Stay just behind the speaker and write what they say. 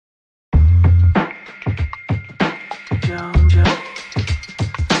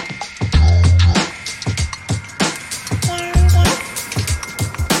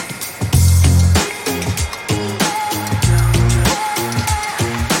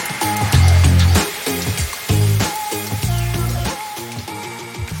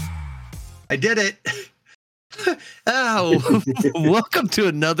I did it. Oh, welcome to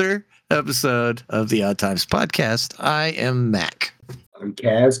another episode of the Odd Times Podcast. I am Mac. I'm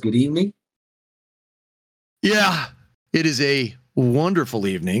Kaz. Good evening. Yeah, it is a wonderful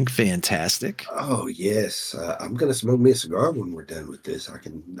evening. Fantastic. Oh, yes. I'm going to smoke me a cigar when we're done with this.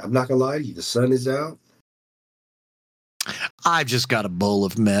 I'm not going to lie to you. The sun is out. I've just got a bowl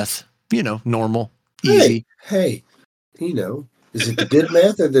of meth. You know, normal, easy. Hey, is it the good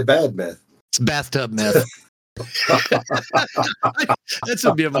meth or the bad meth? It's bathtub meth. That's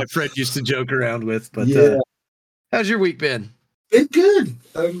what me and my friend used to joke around with. But yeah. How's your week been? It's good.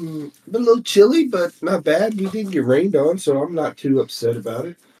 Been a little chilly, but not bad. We didn't get rained on, so I'm not too upset about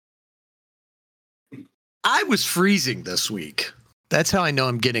it. I was freezing this week. That's how I know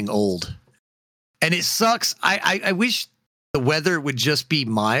I'm getting old. And it sucks. I wish the weather would just be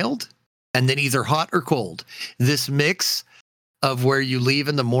mild and then either hot or cold. This mix of where you leave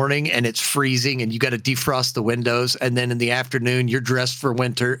in the morning and it's freezing and you got to defrost the windows, and then in the afternoon you're dressed for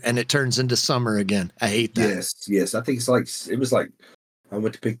winter and it turns into summer again. I hate that. Yes. I think it was like I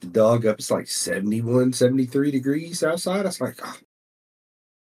went to pick the dog up. It's like 71, 73 degrees outside. I was like, oh.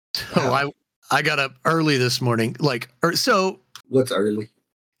 Wow. So I got up early this morning. What's early?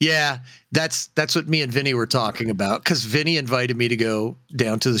 Yeah, that's what me and Vinny were talking about, because Vinny invited me to go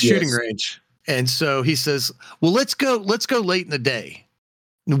down to the shooting range. And so he says, well, let's go late in the day.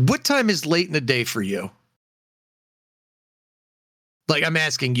 What time is late in the day for you? Like, I'm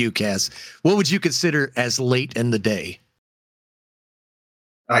asking you, Kaz, what would you consider as late in the day?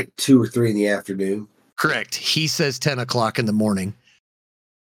 Like 2 or 3 in the afternoon. Correct. He says 10 o'clock in the morning.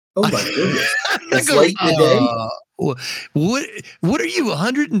 Oh my goodness. That's late in the day? What are you,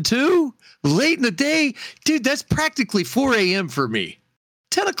 102? Late in the day? Dude, that's practically 4 a.m. for me.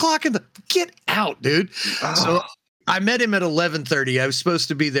 10 o'clock get out, dude. Oh. So I met him at 11:30. I was supposed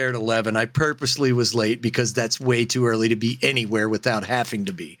to be there at 11. I purposely was late because that's way too early to be anywhere without having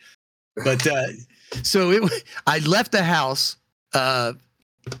to be. But I left the house I've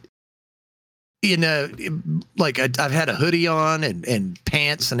had a hoodie on and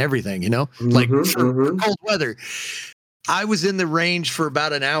pants and everything, for cold weather. I was in the range for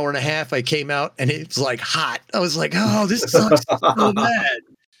about an hour and a half. I came out and it was like hot. I was like, oh, this sucks so bad.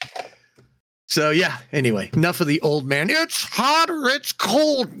 So yeah, anyway, enough of the old man. It's hot or it's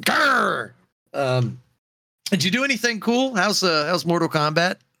cold. Grr. Did you do anything cool? How's Mortal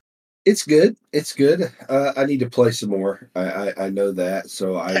Kombat? It's good. It's good. I need to play some more. I know that.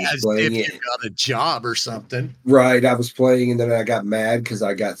 So I was playing it. You got a job or something. Right. I was playing and then I got mad because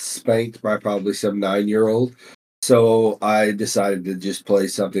I got spanked by probably some 9-year-old. So I decided to just play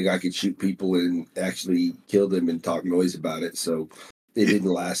something I could shoot people and actually kill them and talk noise about it. So it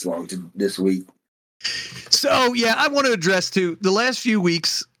didn't last long this week. So yeah, I want to address too, the last few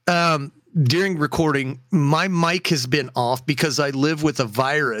weeks, during recording, my mic has been off because I live with a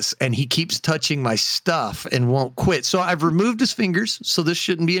virus and he keeps touching my stuff and won't quit. So I've removed his fingers, so this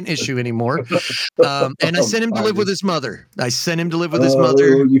shouldn't be an issue anymore. And I sent him to live with his mother. His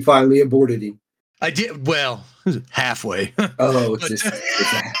mother. You finally aborted him. I did. Well, halfway. Oh, it's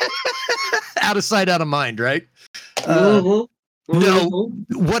out of sight, out of mind, right? No,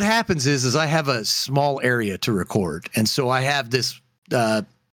 what happens is I have a small area to record. And so I have this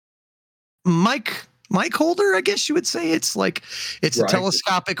mic holder, I guess you would say. It's a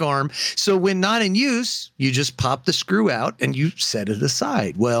telescopic arm. So when not in use, you just pop the screw out and you set it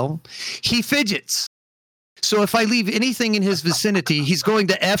aside. Well, he fidgets. So if I leave anything in his vicinity, he's going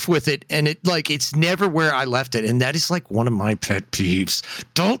to F with it. And it's never where I left it. And that is like one of my pet peeves.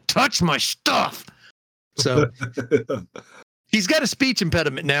 Don't touch my stuff. So he's got a speech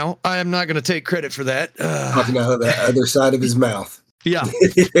impediment now. I am not going to take credit for that. Talking out of the other side of his mouth. Yeah.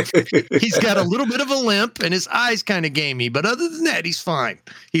 He's got a little bit of a limp and his eyes kind of gamey, but other than that, he's fine.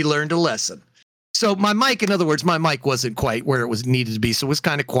 He learned a lesson. So my mic wasn't quite where it was needed to be. So it was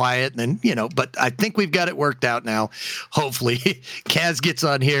kind of quiet and then, but I think we've got it worked out now. Hopefully Kaz gets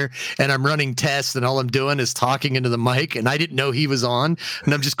on here and I'm running tests and all I'm doing is talking into the mic and I didn't know he was on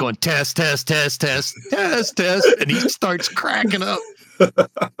and I'm just going test. And he starts cracking up.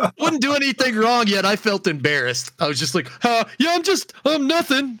 Wouldn't do anything wrong yet. I felt embarrassed. I was just like, I'm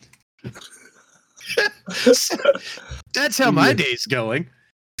nothing. That's how my day's going.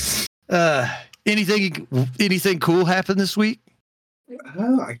 Anything cool happened this week?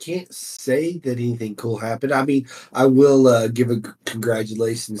 I can't say that anything cool happened. I mean, I will give a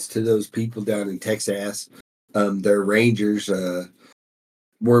congratulations to those people down in Texas. Their Rangers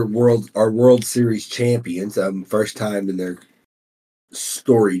were World Series champions. First time in their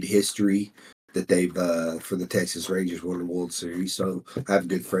storied history that they've for the Texas Rangers won the World Series. So I have a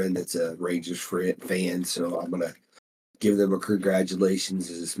good friend that's a Rangers fan, so I'm gonna give them a congratulations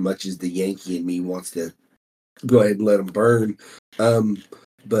as much as the Yankee in me wants to go ahead and let them burn.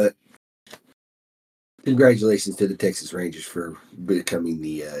 But congratulations to the Texas Rangers for becoming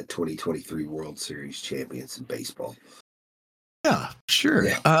the 2023 World Series champions in baseball. Yeah, sure.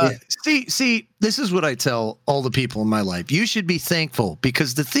 See, this is what I tell all the people in my life. You should be thankful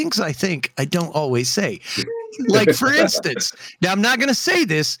because the things I think I don't always say. Like, for instance, now I'm not going to say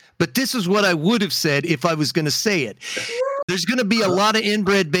this, but this is what I would have said if I was going to say it. There's going to be a lot of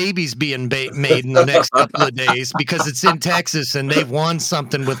inbred babies being made in the next couple of days because it's in Texas and they've won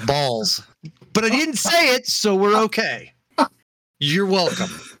something with balls. But I didn't say it, so we're okay. You're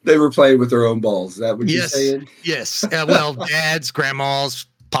welcome. They were playing with their own balls. Is that what you're saying? Yes. Well, dads, grandmas,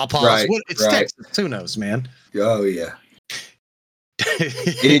 papas. Right, it's Texas. Who knows, man? Oh, yeah.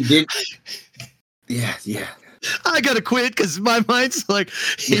 It did. Yeah. I gotta quit because my mind's like,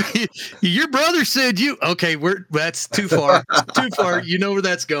 your brother said you. Okay, that's too far. Too far. You know where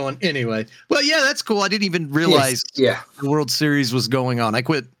that's going. Anyway, well, yeah, that's cool. I didn't even realize the World Series was going on. I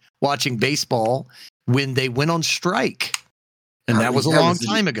quit watching baseball when they went on strike. And that was a long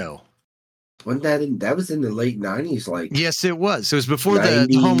time ago. Wasn't that was in the late 90s? Like, yes, it was. It was before the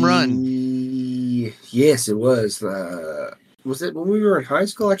home run. Yes, it was. Was it when we were in high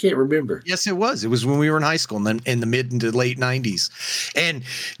school? I can't remember. Yes, it was. It was when we were in high school, and then in the mid and late 90s. And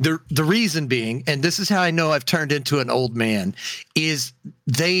the reason being, and this is how I know I've turned into an old man, is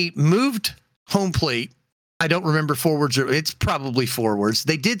they moved home plate. I don't remember forwards, or it's probably forwards.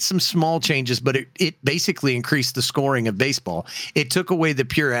 They did some small changes, but it basically increased the scoring of baseball. It took away the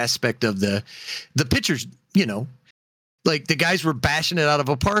pure aspect of the pitchers, like the guys were bashing it out of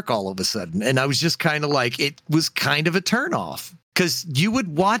a park all of a sudden. And I was just kind of like, it was kind of a turnoff because you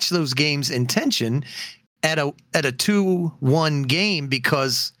would watch those games in tension at a 2-1 game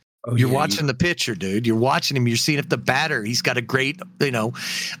because you're watching the pitcher, dude. You're watching him. You're seeing if the batter, he's got a great,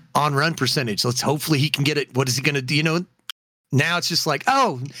 on-run percentage. Hopefully he can get it. What is he going to do? Now it's just like,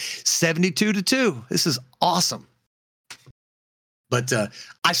 72-2. This is awesome. But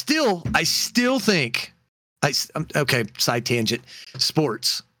I still think, okay, side tangent,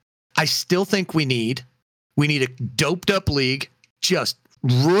 sports. I still think we need a doped up league, just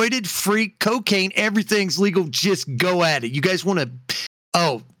roided freak, cocaine, everything's legal. Just go at it. You guys want to,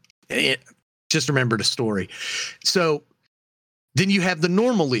 just remembered a story. So then you have the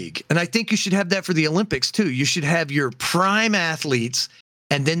normal league. And I think you should have that for the Olympics too. You should have your prime athletes,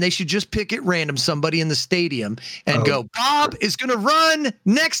 and then they should just pick at random somebody in the stadium and go, Bob is going to run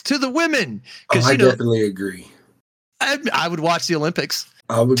next to the women. I definitely agree. I would watch the Olympics.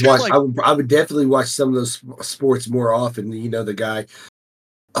 I would watch. I would definitely watch some of those sports more often. The guy.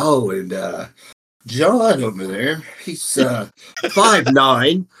 And John over there, he's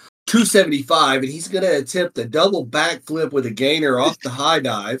 5'9", 275, and he's going to attempt a double backflip with a gainer off the high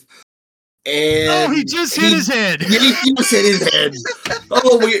dive. And he just hit his head. Yeah, he just hit his head.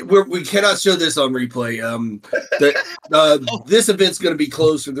 We cannot show this on replay. This event's going to be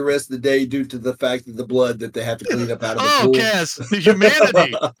closed for the rest of the day due to the fact of the blood that they have to clean up out of the pool. Cass, the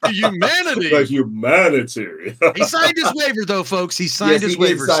humanity. The humanity. He signed his waiver, though, folks. He signed his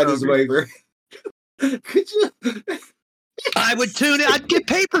waiver. His waiver. Could you? I would tune in. I'd get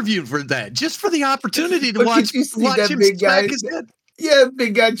pay-per-view for that, just for the opportunity to watch him smack his head. Yeah,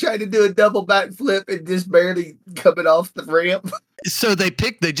 big guy trying to do a double backflip and just barely coming off the ramp. So they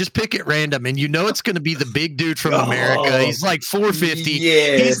just pick at random, and it's going to be the big dude from America. He's like 450.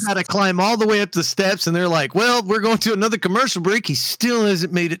 Yes. He's got to climb all the way up the steps, and they're like, well, we're going to another commercial break. He still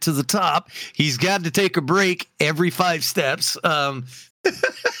hasn't made it to the top. He's got to take a break every 5 steps.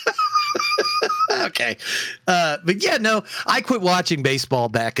 Okay. But yeah, no, I quit watching baseball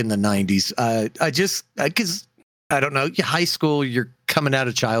back in the 90s. Because I don't know, high school, you're coming out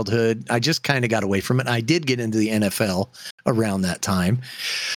of childhood. I just kind of got away from it. I did get into the NFL around that time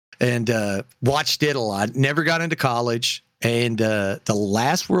and watched it a lot. Never got into college. And the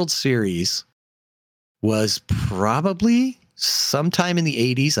last World Series was probably sometime in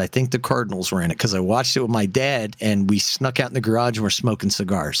the 80s. I think the Cardinals were in it because I watched it with my dad, and we snuck out in the garage and were smoking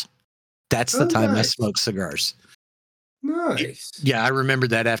cigars. That's the time I smoked cigars. Nice. Yeah, I remember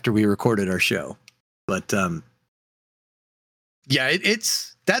that after we recorded our show. But yeah,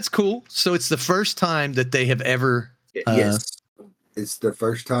 that's cool. So it's the first time that they have ever. Yes, it's the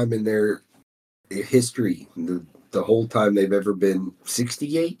first time in their history. The whole time they've ever been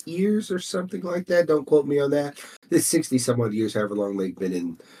 68 years or something like that. Don't quote me on that. It's 60 some odd years, however long they've been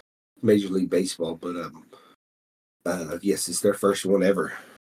in Major League Baseball. But yes, it's their first one ever.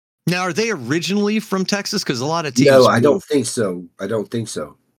 Now, are they originally from Texas? Because a lot of teams. No, I don't think so. I don't think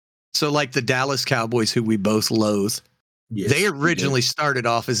so. So, like the Dallas Cowboys, who we both loathe, they originally started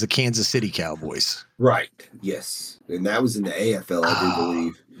off as the Kansas City Cowboys. Right. Yes. And that was in the AFL, I do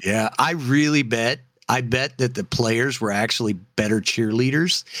believe. Yeah. I bet that the players were actually better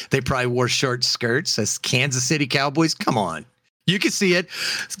cheerleaders. They probably wore short skirts as Kansas City Cowboys. Come on. You can see it.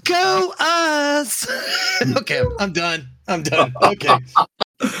 Go us. Okay. I'm done. Okay.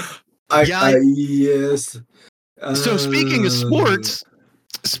 Yes. So speaking of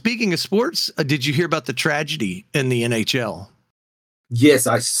sports, did you hear about the tragedy in the NHL? Yes,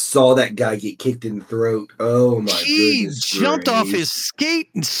 I saw that guy get kicked in the throat. Oh my goodness! He jumped off his skate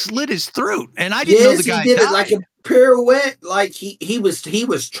and slit his throat, and I didn't know the guy did died. it like a pirouette. Like he was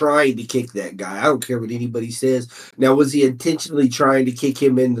trying to kick that guy. I don't care what anybody says. Now, was he intentionally trying to kick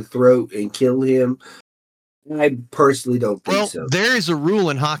him in the throat and kill him? I personally don't think so. Well, there is a rule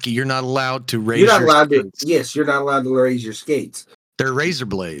in hockey: you're not allowed to raise. You're not allowed to. Yes, you're not allowed to raise your skates. They're razor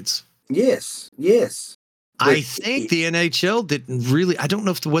blades. Yes. I think the NHL didn't really. I don't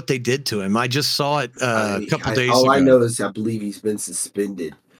know what they did to him. I just saw it a couple days ago. All I know is I believe he's been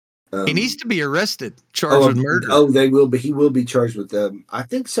suspended. He needs to be arrested, charged with murder. Oh, they will, but he will be charged with them. I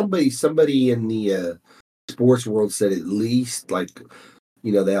think somebody in the sports world said at least, like,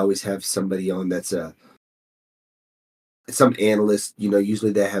 they always have somebody on that's some analyst.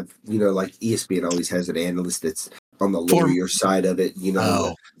 Usually they have, like ESPN always has an analyst that's on the lawyer side of it,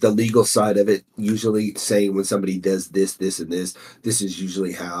 the legal side of it, usually saying when somebody does this, and this is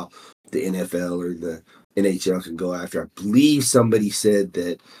usually how the NFL or the NHL can go after. I believe somebody said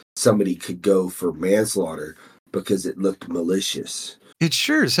that somebody could go for manslaughter because it looked malicious. It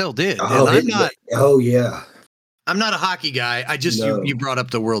sure as hell did. Yeah. I'm not a hockey guy. I just you brought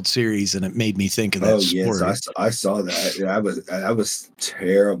up the World Series and it made me think of that sport. Yes, I saw that. That was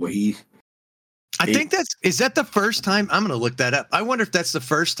terrible. I think is that the first time? I'm going to look that up. I wonder if that's the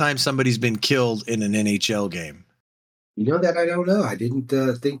first time somebody's been killed in an NHL game. That I don't know. I didn't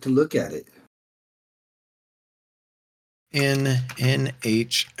think to look at it. In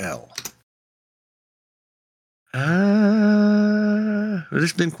NHL.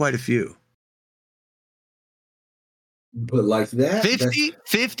 There's been quite a few. But like that?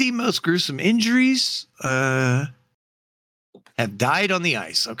 50 most gruesome injuries. Have died on the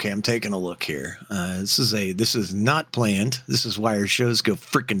ice. Okay, I'm taking a look here. This is not planned. This is why our shows go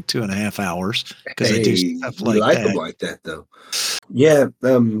freaking 2.5 hours because I do stuff like that. Them like that though. Yeah.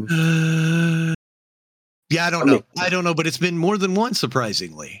 Yeah, I don't know. I don't know, but it's been more than one.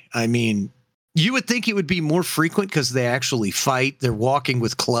 Surprisingly, I mean, you would think it would be more frequent because they actually fight. They're walking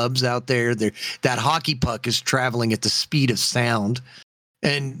with clubs out there. That hockey puck is traveling at the speed of sound.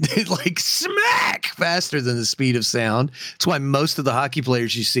 And like smack faster than the speed of sound. That's why most of the hockey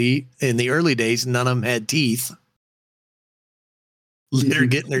players you see in the early days, none of them had teeth. They're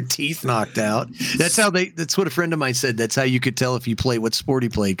getting their teeth knocked out. That's what a friend of mine said. That's how you could tell if you play what sport he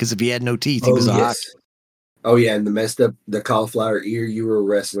played. Because if he had no teeth, he was a hockey. Oh yeah, and the cauliflower ear, you were a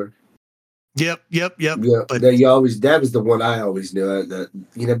wrestler. Yep. Yeah, but that was the one I always knew.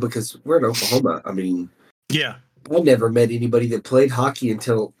 Because we're in Oklahoma. I mean, yeah. I never met anybody that played hockey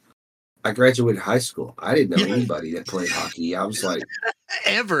until I graduated high school. I didn't know anybody that played hockey. I was like,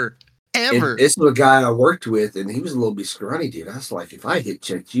 ever. This was a guy I worked with, and he was a little bit scrawny, dude. I was like, if I hit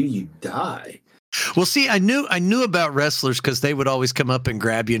checked you, you'd die. Well, see, I knew about wrestlers because they would always come up and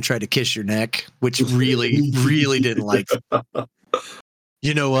grab you and try to kiss your neck, which really, really didn't like.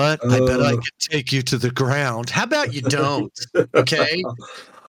 You know what? I bet I could take you to the ground. How about you don't? Okay.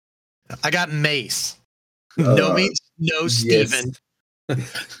 I got Mace. No means no, Steven.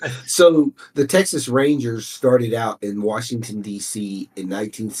 So the Texas Rangers started out in Washington, D.C. in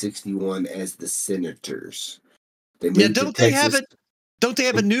 1961 as the Senators. Don't they have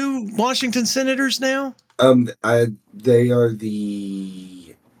a new Washington Senators now? They are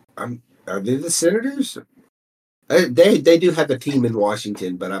the. Are they the Senators? They do have a team in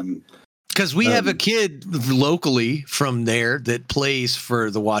Washington, but I'm. Because we have a kid locally from there that plays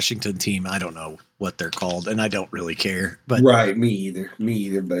for the Washington team. I don't know what they're called, and I don't really care. But right, me either.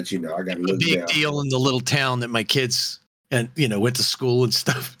 But I got a big deal in the little town that my kids went to school and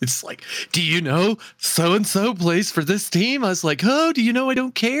stuff. It's like, do you know so and so plays for this team? I was like, oh, do you know I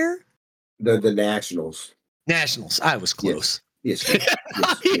don't care? The Nationals. Nationals. I was close. Yes.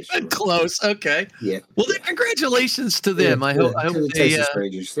 Even close. Okay. Yeah. Well, then congratulations to them. I hope the Texas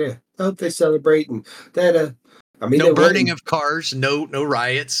Rangers. Yeah. I hope they celebrate and that. No burning of cars. No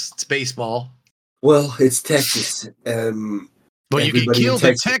riots. It's baseball. Well, it's Texas. Well, you get killed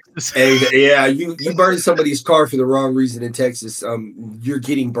in Texas. Yeah, you burn somebody's car for the wrong reason in Texas. You're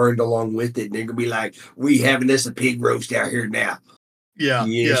getting burned along with it. And they're gonna be like, "We having us a pig roast out here now." Yeah,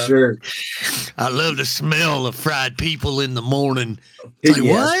 sure. I love the smell of fried people in the morning. It's like,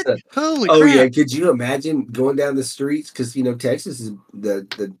 what? Holy crap. Yeah. Could you imagine going down the streets? Because Texas is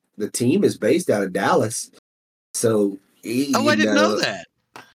the team is based out of Dallas. So I didn't know that.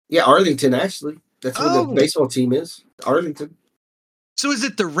 Yeah, Arlington, actually. That's where the baseball team is. Arlington. So is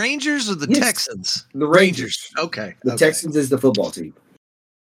it the Rangers or the Texans? The Rangers. Okay. The Texans is the football team.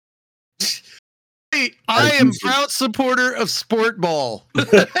 Hey, I am proud supporter of sport ball.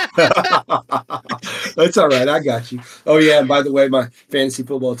 That's all right. I got you. Oh, yeah. And by the way, my fantasy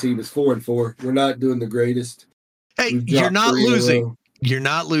football team is 4-4. We're not doing the greatest. Hey, you're not losing. You're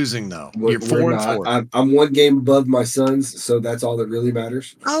not losing, though. You're 4-4. I'm one game above my sons, so that's all that really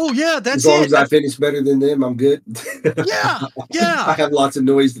matters. Oh, yeah. That's as long as I finish better than them, I'm good. Yeah. I have lots of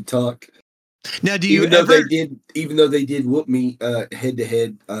noise to talk. Now, do you even though they did whoop me head to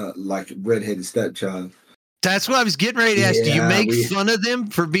head like redheaded stepchild? That's what I was getting ready to ask. Do you make fun of them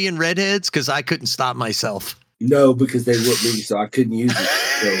for being redheads? Because I couldn't stop myself. No, because they whooped me, so I couldn't use it.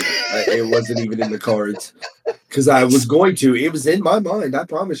 So it wasn't even in the cards. Because I was going to. It was in my mind, I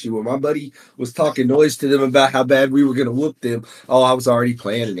promise you. When my buddy was talking noise to them about how bad we were going to whoop them, I was already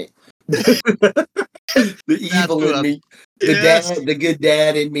planning it. The evil in me. The good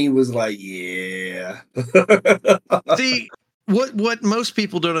dad in me was like, yeah. See, what most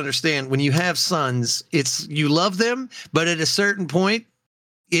people don't understand, when you have sons, it's you love them, but at a certain point,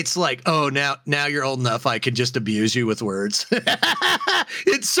 it's like, oh, now you're old enough, I can just abuse you with words.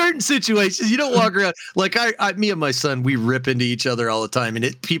 In certain situations, you don't walk around like me and my son, we rip into each other all the time.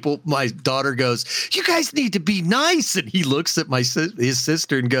 And my daughter goes, "You guys need to be nice." And he looks at his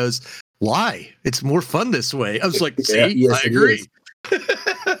sister and goes, "Why? It's more fun this way." I was like, "See, I agree."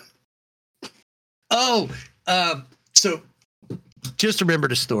 So just remember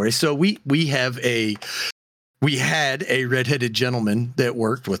the story. So we had a redheaded gentleman that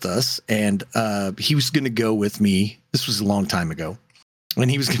worked with us, and he was going to go with me. This was a long time ago, and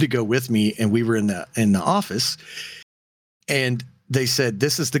he was going to go with me, and we were in the office, and they said,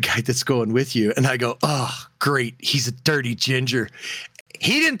 "This is the guy that's going with you." And I go, "Oh, great. He's a dirty ginger."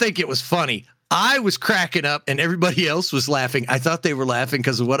 He didn't think it was funny. I was cracking up, and everybody else was laughing. I thought they were laughing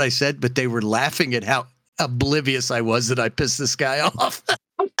because of what I said, but they were laughing at how oblivious I was that I pissed this guy off.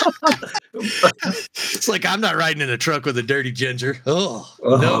 It's like, I'm not riding in a truck with a dirty ginger. Oh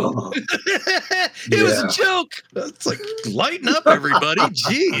no. It was a joke. It's like, lighten up, everybody.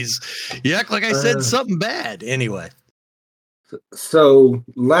 Jeez, you act like I said something bad. Anyway, so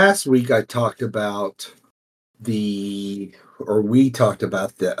last week I talked about we talked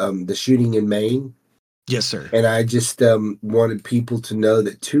about the shooting in Maine. Yes, sir. And I just wanted people to know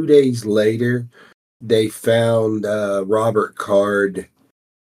that 2 days later they found Robert Card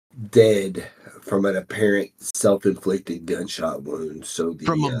dead from an apparent self-inflicted gunshot wound. So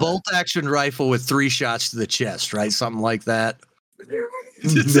from a bolt-action rifle with 3 shots to the chest, right? Something like that.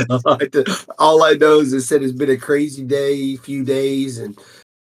 No, all I know is it said it's been a crazy few days, and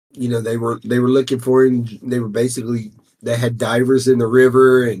they were looking for him. They had divers in the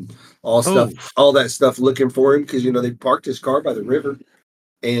river and all that stuff looking for him because they parked his car by the river,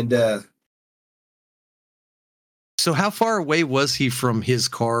 and so how far away was he from his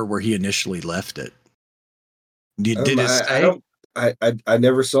car where he initially left it? Did it stay? I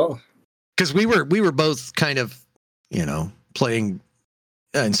never saw. Because we were both kind of, playing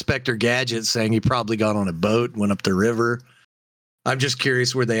Inspector Gadget, saying he probably got on a boat, went up the river. I'm just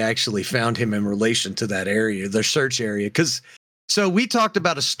curious where they actually found him in relation to that area, their search area. So we talked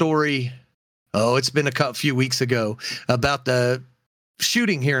about a story, it's been a few weeks ago, about the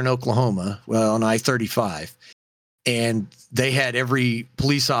shooting here in Oklahoma, on I-35. And they had every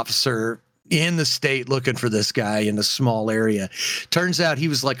police officer in the state looking for this guy in a small area. Turns out he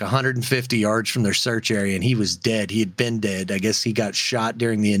was like 150 yards from their search area, and he was dead. He had been dead. I guess he got shot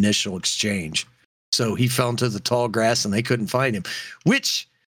during the initial exchange. So he fell into the tall grass, and they couldn't find him, which...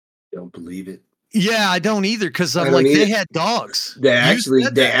 Don't believe it. Yeah, I don't either, because I'm like, they had dogs. They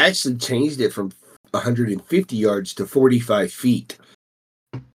actually changed it from 150 yards to 45 feet.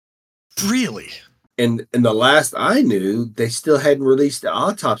 Really? And the last I knew, they still hadn't released the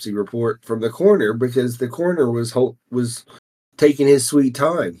autopsy report from the coroner because the coroner was taking his sweet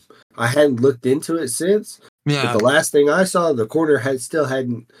time. I hadn't looked into it since. Yeah. But the last thing I saw, the coroner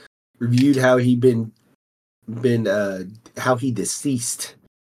hadn't reviewed how he how he deceased.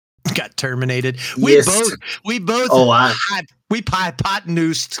 got terminated. Yes. We both we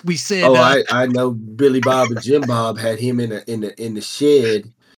hypotenused. We said I know Billy Bob and Jim Bob had him in the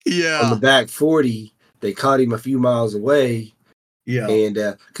shed on the back 40. They caught him a few miles away. Yeah. And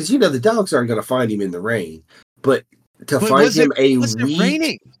because the dogs aren't going to find him in the rain. But find him a week. It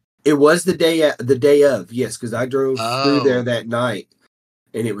raining? It was the day of, yes, because I drove through there that night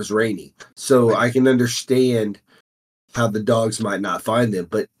and it was raining. So I can understand how the dogs might not find them.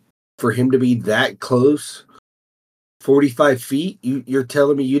 But for him to be that close, 45 feet, you're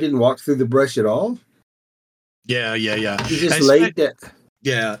telling me you didn't walk through the brush at all? Yeah. You just laid that.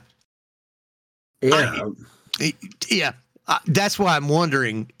 Yeah. Yeah. That's why I'm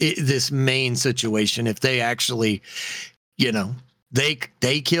wondering this Maine situation, if they actually,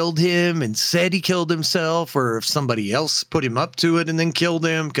 they killed him and said he killed himself, or if somebody else put him up to it and then killed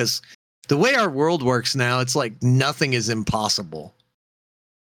him. Because the way our world works now, it's like nothing is impossible.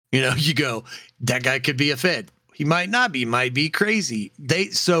 You go, that guy could be a Fed. He might not be, might be crazy.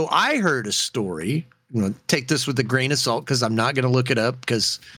 So I heard a story. Take this with a grain of salt because I'm not going to look it up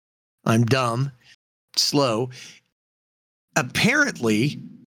because I'm dumb, slow. Apparently,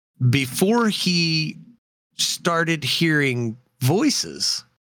 before he started hearing voices,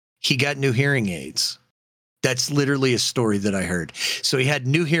 he got new hearing aids. That's literally a story that I heard. So he had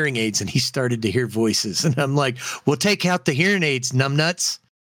new hearing aids and he started to hear voices. And I'm like, well, take out the hearing aids, numbnuts.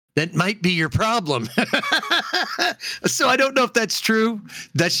 That might be your problem. So I don't know if that's true.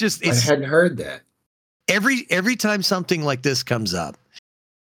 That's just, I hadn't heard that. Every time something like this comes up,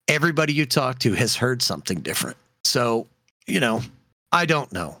 everybody you talk to has heard something different. So, I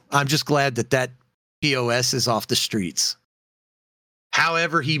don't know. I'm just glad that POS is off the streets.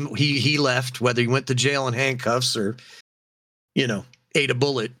 However, he left, whether he went to jail in handcuffs or, ate a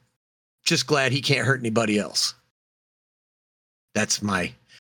bullet. Just glad he can't hurt anybody else. That's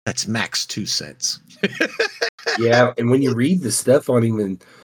Mac's 2 cents. Yeah, and when you read the stuff on him, and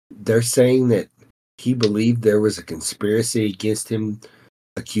they're saying that he believed there was a conspiracy against him,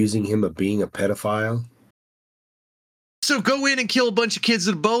 accusing him of being a pedophile. So go in and kill a bunch of kids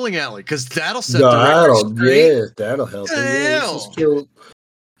at a bowling alley because that'll set the record straight. Yeah, that'll help. Just kill.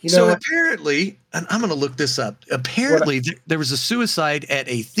 Apparently, and I'm going to look this up. Apparently, there was a suicide at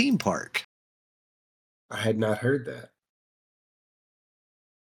a theme park. I had not heard that.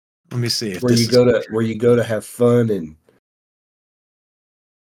 Let me see if where you go to have fun and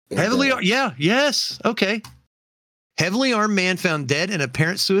heavily. Yes. Okay. Heavily armed man found dead in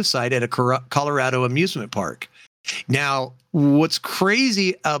apparent suicide at a Colorado amusement park. Now, what's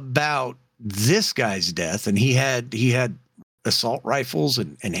crazy about this guy's death, and he had assault rifles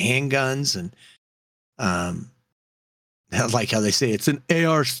and handguns, and I like how they say it's an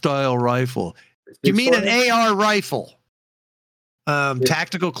AR style rifle. You mean an AR rifle?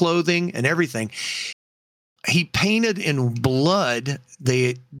 Tactical clothing and everything. He painted in blood.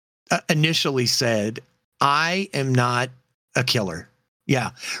 They initially said, "I am not a killer."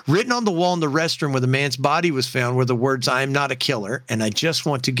 Yeah. Written on the wall in the restroom where the man's body was found were the words, "I am not a killer, and I just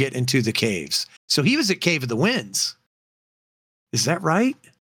want to get into the caves." So he was at Cave of the Winds. Is that right?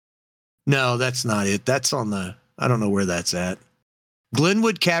 No, that's not it. That's on I don't know where that's at.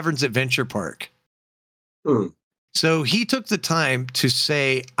 Glenwood Caverns Adventure Park. So he took the time to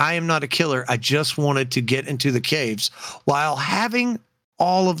say, "I am not a killer. I just wanted to get into the caves," while having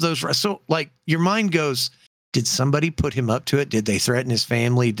all of those. So like your mind goes, did somebody put him up to it? Did they threaten his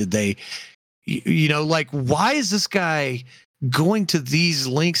family? Did they, why is this guy going to these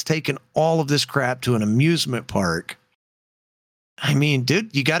links, taking all of this crap to an amusement park? I mean,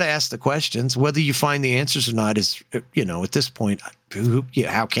 dude, you got to ask the questions. Whether you find the answers or not is, at this point,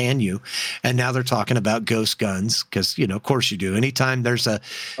 how can you? And now they're talking about ghost guns because, of course you do. Anytime there's a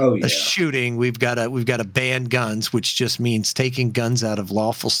shooting, we've got to ban guns, which just means taking guns out of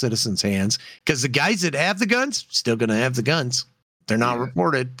lawful citizens' hands. Because the guys that have the guns still going to have the guns. They're not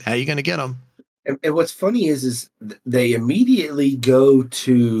reported. How are you going to get them? And what's funny is they immediately go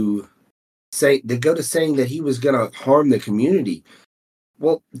to saying that he was going to harm the community.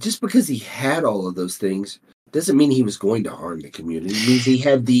 Well, just because he had all of those things doesn't mean he was going to harm the community. It means he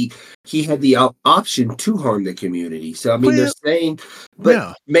had the option to harm the community. So I mean, they're saying,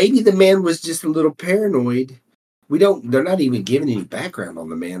 but maybe the man was just a little paranoid. They're not even giving any background on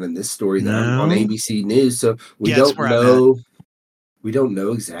the man in this story on ABC News. So we don't know. We don't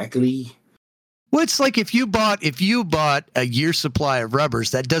know exactly. Well, it's like if you bought a year's supply of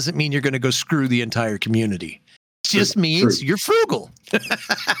rubbers, that doesn't mean you're going to go screw the entire community. It just means you're frugal.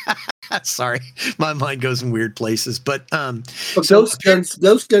 Sorry, my mind goes in weird places. But those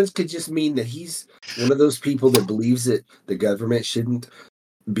guns could just mean that he's one of those people that believes that the government shouldn't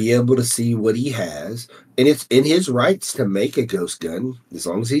be able to see what he has, and it's in his rights to make a ghost gun as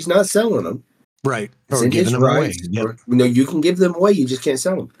long as he's not selling them. Right. It's Or in his giving them away. rights. Yep. Or, you can give them away. You just can't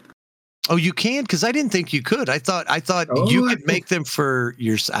sell them. Oh, you can? Because I didn't think you could. I thought you could make them for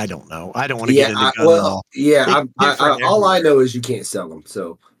your. I don't know. I don't want to get into gun law. Yeah. All I know is you can't sell them.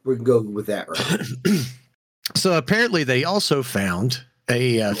 So we can go with that, right? So apparently they also found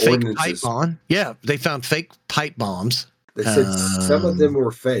a fake pipe bomb. Yeah, they found fake pipe bombs. They said some of them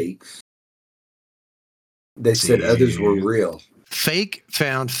were fakes. They said others were real.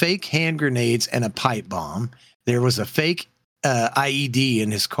 Found fake hand grenades and a pipe bomb. There was a fake IED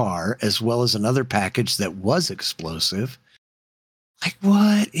in his car, as well as another package that was explosive. Like,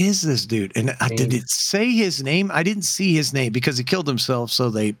 what is this dude? And did it say his name? I didn't see his name because he killed himself.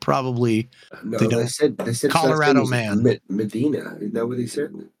 So they probably they said Colorado man Medina. Is that what he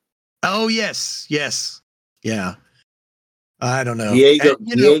said? Oh yes, yeah. I don't know.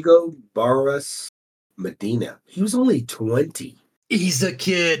 Diego Barras Medina. He was only 20. He's a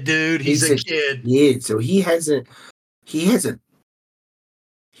kid, dude. He's a kid. Yeah, so he hasn't even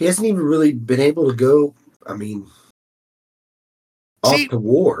really been able to go. I mean, off to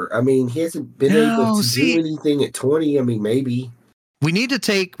war. I mean, he hasn't been able to do anything at 20. I mean, maybe we need to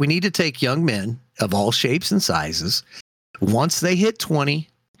take young men of all shapes and sizes. Once they hit 20,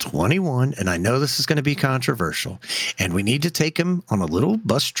 21, and I know this is going to be controversial, and we need to take them on a little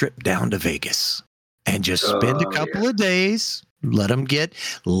bus trip down to Vegas and just spend a couple of days. Let them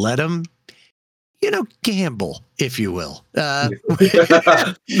gamble, if you will.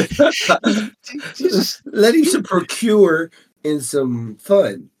 Just let him procure in some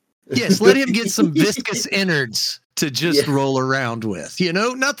fun. Yes, let him get some viscous innards to just roll around with.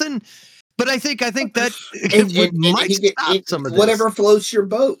 Nothing. But I think that might stop some of this. Whatever floats your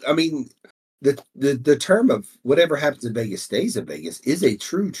boat. I mean, the term of whatever happens in Vegas stays in Vegas is a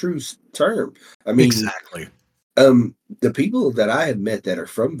true term. I mean, exactly. The people that I have met that are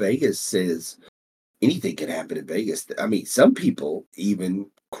from Vegas says anything can happen in Vegas. I mean, some people even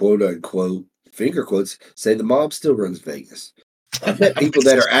quote unquote finger quotes say the mob still runs Vegas. I've met people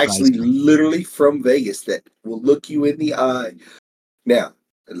that are actually literally from Vegas that will look you in the eye. Now,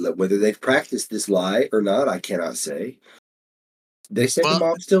 whether they've practiced this lie or not, I cannot say. They say the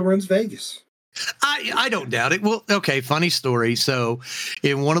mob still runs Vegas. I don't doubt it. Well, okay, funny story. So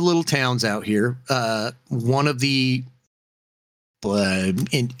in one of the little towns out here, one of the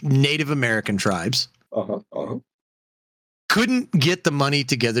Native American tribes couldn't get the money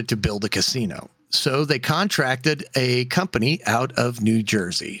together to build a casino. So they contracted a company out of New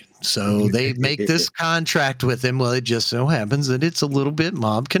Jersey. So they make this contract with them. Well, it just so happens that it's a little bit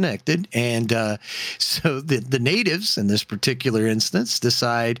mob connected. And so the natives in this particular instance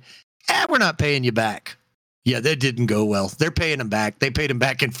decide, we're not paying you back. Yeah, that didn't go well. They're paying them back. They paid them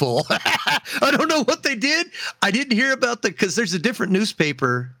back in full. I don't know what they did. I didn't hear about because there's a different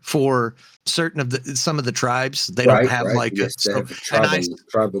newspaper for some of the tribes. They don't have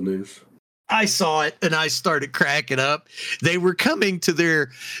tribal news. I saw it and I started cracking up. They were coming to their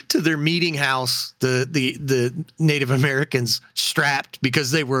meeting house, the Native Americans, strapped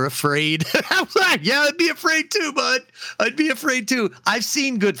because they were afraid. I was like, yeah, I'd be afraid too, bud. I'd be afraid too. I've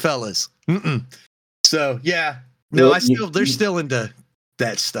seen Goodfellas. So yeah, no, they're still into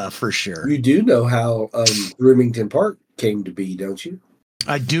that stuff for sure. You do know how Remington Park came to be, don't you?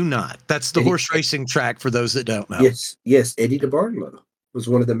 I do not. That's the horse racing track for those that don't know. Yes. Eddie DeBartolo was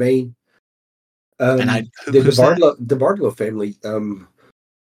one of the main. The DeBartolo family.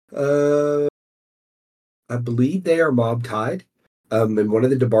 I believe they are mob tied. And one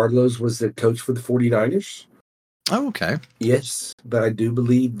of the DeBartolos was the coach for the 49ers. Oh, okay. Yes, but I do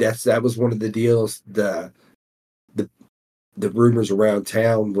believe that was one of the deals. The rumors around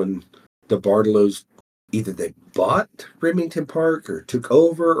town when the Bartolos either they bought Remington Park or took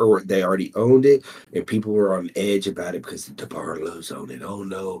over, or they already owned it, and people were on edge about it because the DeBartolos own it. Oh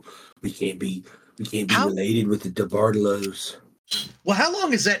no, we can't be related with the DeBartolos. Well, how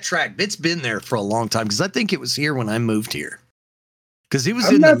long is that track? It's been there for a long time because I think it was here when I moved here. Because it was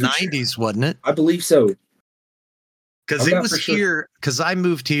in the 90s, wasn't it? I believe so. Because it was here, because I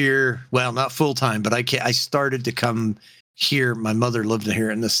moved here, well, not full time, but I started to come here. My mother lived here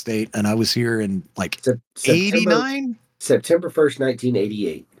in the state, and I was here in like 89? September 1st,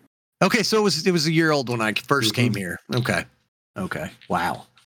 1988. Okay, so it was a year old when I first came here. Okay. Wow.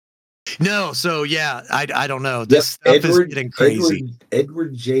 No, so yeah, I don't know. This stuff is getting crazy.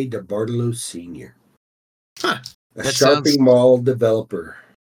 Edward J. DeBartolo Sr. Huh. A shopping mall developer.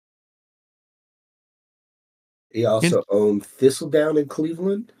 He also owned Thistledown in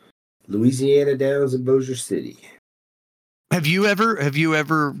Cleveland, Louisiana Downs in Bossier City. Have you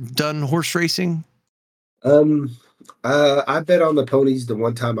ever done horse racing? I bet on the ponies the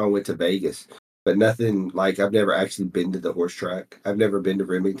one time I went to Vegas, but nothing like I've never actually been to the horse track. I've never been to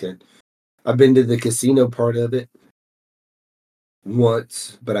Remington. I've been to the casino part of it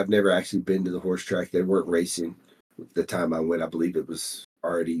once, but I've never actually been to the horse track. They weren't racing the time I went. I believe it was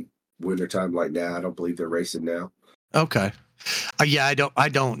already winter time like now. I don't believe they're racing now. Okay. Yeah, I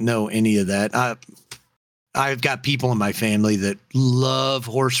don't know any of that. I've got people in my family that love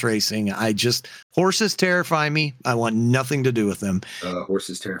horse racing. Horses terrify me. I want nothing to do with them.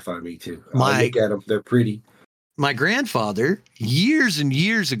 Horses terrify me too. I look at them. They're pretty. My grandfather, years and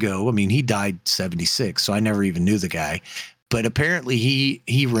years ago, I mean, he died 76, so I never even knew the guy. But apparently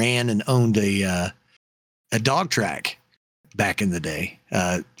he ran and owned a dog track back in the day,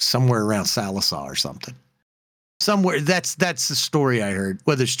 somewhere around Sallisaw or something. Somewhere that's the story I heard.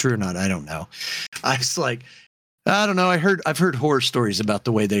 Whether it's true or not, I don't know. I was like, I don't know. I've heard horror stories about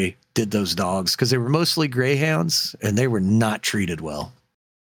the way they did those dogs because they were mostly greyhounds and they were not treated well.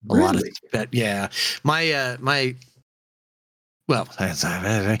 Really? A lot of that. Yeah.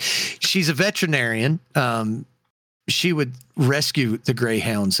 She's a veterinarian. She would rescue the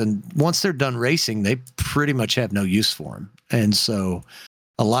greyhounds, and once they're done racing, they pretty much have no use for them. And so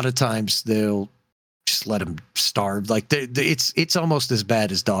a lot of times they'll just let them starve. Like it's almost as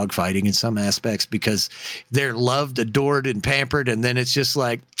bad as dog fighting in some aspects because they're loved, adored, and pampered. And then it's just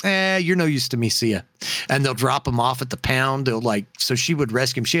like, you're no use to me. See ya. And they'll drop them off at the pound. So she would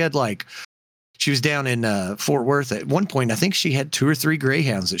rescue them. She was down in Fort Worth at one point. I think she had 2 or 3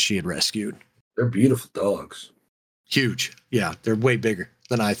 greyhounds that she had rescued. They're beautiful dogs. Huge. Yeah. They're way bigger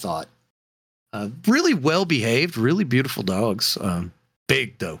than I thought. Really well behaved, really beautiful dogs.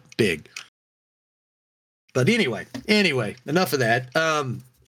 Big though, big. But anyway, enough of that.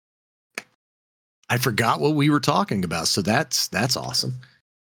 I forgot what we were talking about, so that's awesome.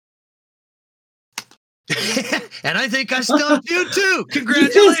 And I think I stumped you too.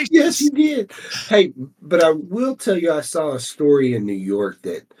 Congratulations. Yes, you did. Hey, but I will tell you, I saw a story in New York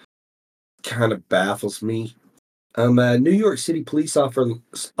that kind of baffles me. A New York City police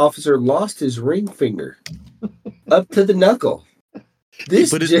officer lost his ring finger up to the knuckle.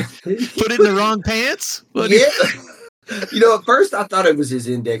 Put it in the wrong pants? Yeah. At first I thought it was his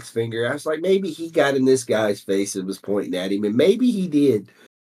index finger. I was like, maybe he got in this guy's face and was pointing at him, and maybe he did.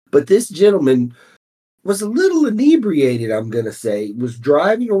 But this gentleman was a little inebriated, I'm going to say, was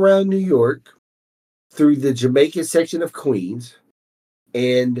driving around New York through the Jamaica section of Queens,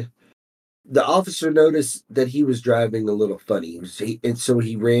 and the officer noticed that he was driving a little funny. And so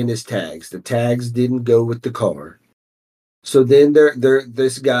he ran his tags. The tags didn't go with the car. So then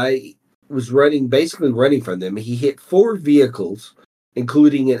this guy was basically running from them. He hit 4 vehicles,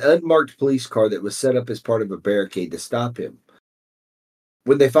 including an unmarked police car that was set up as part of a barricade to stop him.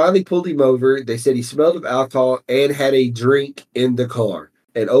 When they finally pulled him over, they said he smelled of alcohol and had a drink in the car,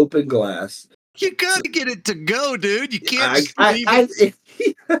 an open glass. You gotta get it to go, dude. You can't so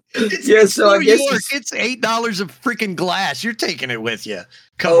I guess it's $8 a freaking glass. You're taking it with you.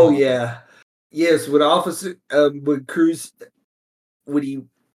 Come on. Yeah. Yes, when he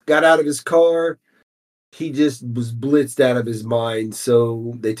got out of his car, he just was blitzed out of his mind.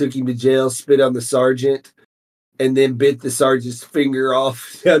 So they took him to jail, spit on the sergeant, and then bit the sergeant's finger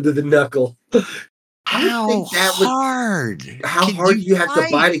off down to the knuckle. How hard you have to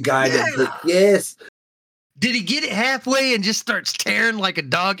bite a guy yes. Did he get it halfway and just starts tearing like a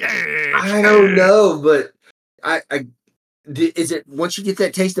dog? I don't know, but is it once you get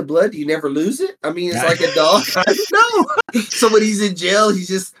that taste of blood, do you never lose it? I mean, it's like a dog. I don't know. So when he's in jail,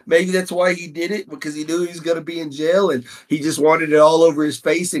 maybe that's why he did it, because he knew he was going to be in jail and he just wanted it all over his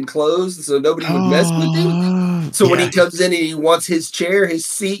face and clothes so nobody would mess with him. So when he comes in and he wants his chair, his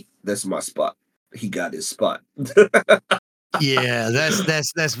seat, that's my spot. He got his spot. Yeah,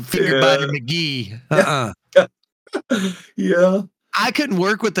 that's finger biting McGee. Yeah. I couldn't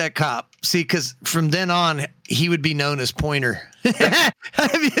work with that cop. See, because from then on, he would be known as Pointer. I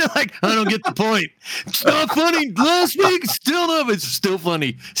mean, I don't get the point. It's not funny. Last week, still no, it's still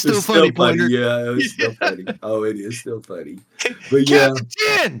funny. Still funny, Pointer. Yeah, it was still funny. Oh, it is still funny. But yeah.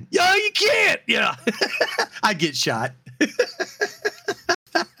 Captain, yo, you can't. Yeah. I get shot.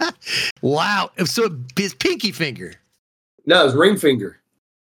 Wow. So his pinky finger. No, his ring finger.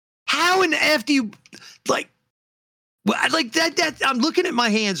 How in the F do you that I'm looking at my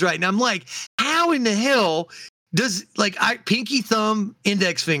hands right now. I'm like, how in the hell does pinky, thumb,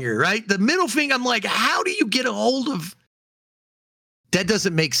 index finger, right? The middle finger, I'm like, how do you get a hold of that?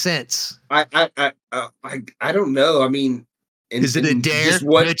 Doesn't make sense. I don't know. I mean, is it a dare?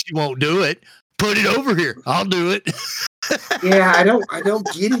 Bet you won't do it. Put it over here. I'll do it. Yeah, I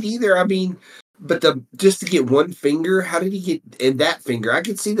don't get it either. I mean, but just to get one finger, how did he get in that finger? I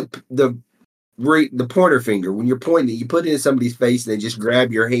could see the pointer finger when you're pointing, you put it in somebody's face and they just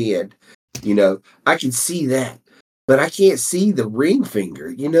grab your hand. I can see that, but I can't see the ring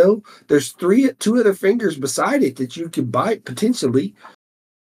finger. There's two other fingers beside it that you could bite potentially.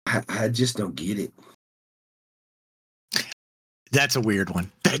 I just don't get it. That's a weird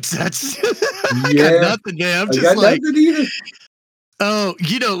one. That's I got nothing, man. I'm just like, nothing either. Oh,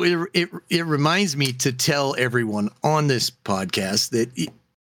 it reminds me to tell everyone on this podcast that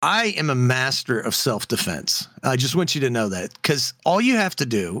I am a master of self-defense. I just want you to know that, because all you have to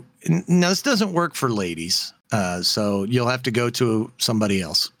do, now this doesn't work for ladies, so you'll have to go to somebody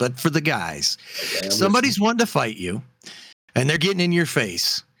else. But for the guys, somebody's wanting to fight you and they're getting in your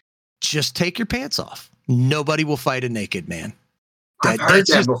face, just take your pants off. Nobody will fight a naked man. I've heard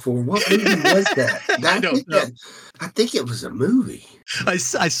that before. What movie was that? I think it was a movie. I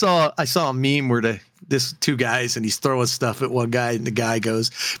saw a meme where this two guys and he's throwing stuff at one guy and the guy goes,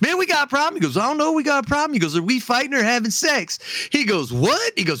 "Man, we got a problem." He goes, "I don't know, we got a problem." He goes, "Are we fighting or having sex?" He goes,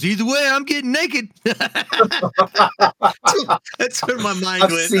 "What?" He goes, "Either way, I'm getting naked." That's where my mind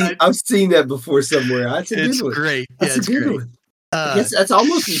went. I've seen that before somewhere. That's a good one. Great. That's a good one. I guess that's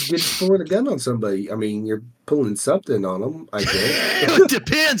almost as good as pulling a gun on somebody. I mean, you're pulling something on them, I guess. It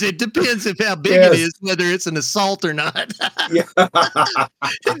depends. It depends if how big it is, whether it's an assault or not. Yeah.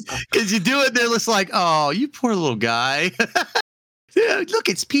 Because you do it, they're just like, "Oh, you poor little guy." Yeah, look,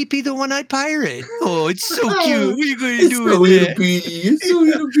 it's Pee-Pee the One-Eyed Pirate. Oh, it's so cute. What are you going to do with it? It's so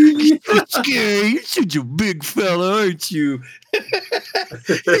little bitty. It's scary. You're such a big fella, aren't you?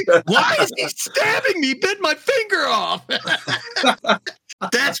 Why is he stabbing me? Bit my finger off.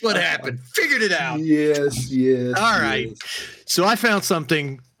 That's what happened. Figured it out. Yes. All right. So I found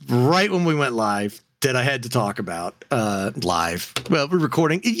something right when we went live that I had to talk about. Live. Well, we're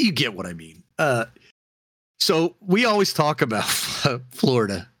recording. You get what I mean. So we always talk about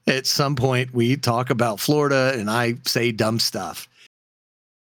Florida. At some point, we talk about Florida, and I say dumb stuff.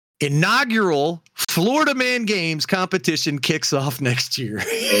 Inaugural Florida Man Games competition kicks off next year.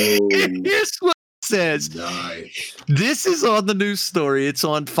 Oh. Here's what it says. Nice. This is on the news story. It's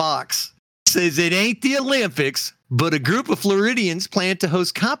on Fox. It says it ain't the Olympics, but a group of Floridians plan to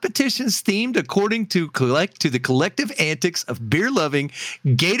host competitions themed according to the collective antics of beer-loving,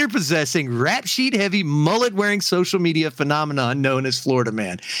 gator-possessing, rap sheet-heavy, mullet-wearing social media phenomenon known as Florida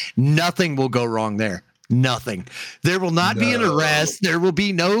Man. Nothing will go wrong there. Nothing. There will not be an arrest. There will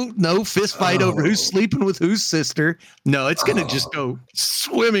be no fist fight over who's sleeping with whose sister. No, it's going to just go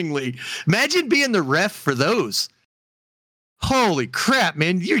swimmingly. Imagine being the ref for those. Holy crap,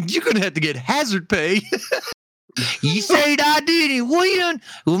 man. You're going to have to get hazard pay. You said I didn't win.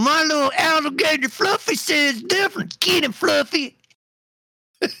 Well, my little alligator Fluffy says different. Get him, Fluffy.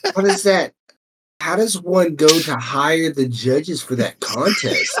 What is that? How does one go to hire the judges for that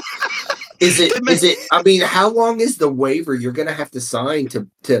contest? Is it, I mean, how long is the waiver you're going to have to sign to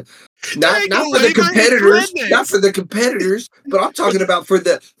not for the competitors, not for the competitors, but I'm talking about for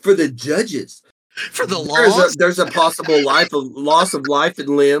the judges. For the laws? There's a possible loss of life and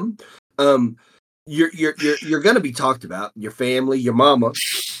limb. You're going to be talked about. Your family, your mama.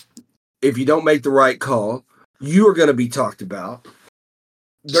 If you don't make the right call, you are going to be talked about.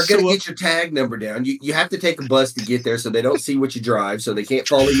 They're going to get your tag number down. You have to take a bus to get there, so they don't see what you drive, so they can't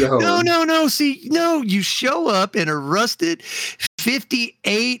follow you home. No. See, you show up in a rusted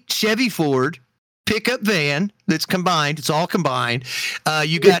 58 Chevy Ford pickup van that's combined. It's all combined.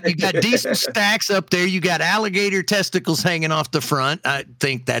 You got decent stacks up there. You got alligator testicles hanging off the front. I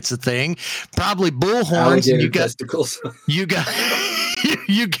think that's a thing. Probably bull horns. Alligator testicles. You got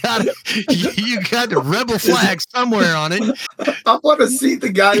the rebel flag somewhere on it. I want to see the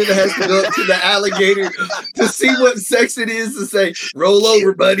guy that has to go up to the alligator to see what sex it is to say, "Roll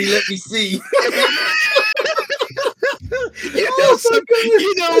over, buddy. Let me see." One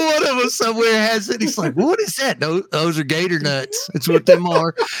of them somewhere has it. He's like, "What is that?" Those are gator nuts. It's what them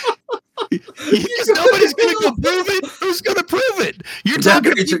are. Nobody's going to go prove it. Who's going to prove it? You're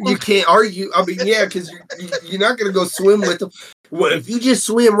talking. You can't argue. I mean, yeah, because you're not going to go swim with them. Well, if you just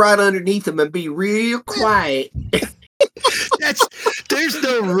swim right underneath them and be real quiet. There's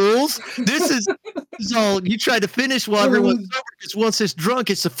no rules. This was all, you tried to finish while everyone's sober, because once it's drunk,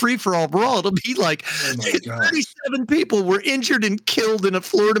 it's a free-for-all brawl. It'll be like 37 people were injured and killed in a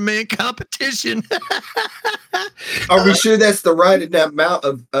Florida Man competition. Are we sure that's the right amount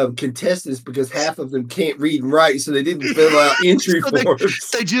of contestants? Because half of them can't read and write, so they didn't fill out entry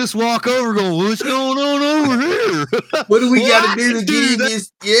forms. They just walk over going, what's going on over here? What do we got to do to get in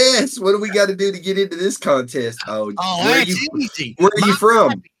this? Yes, what do we got to do to get into this contest? Where are you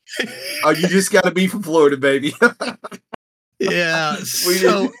from? Oh, you just got to be from Florida, baby. Yeah.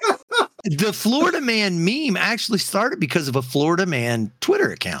 So the Florida Man meme actually started because of a Florida Man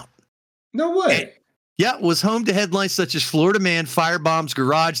Twitter account. No way. It was home to headlines such as Florida Man firebombs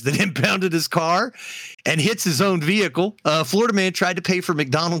garage that impounded his car and hits his own vehicle. Florida Man tried to pay for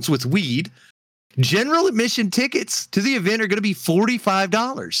McDonald's with weed. General admission tickets to the event are going to be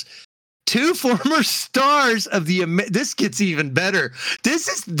 $45. 2 former stars of the this gets even better. This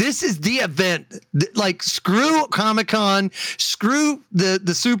is the event. Like, screw Comic-Con, screw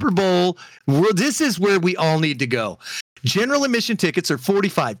the Super Bowl. This is where we all need to go. General admission tickets are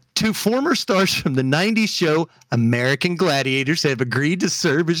 $45. 2 former stars from the 90s show American Gladiators have agreed to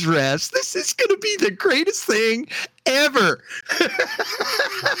serve as refs. This is going to be the greatest thing ever.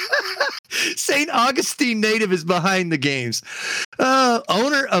 St. Augustine native is behind the games.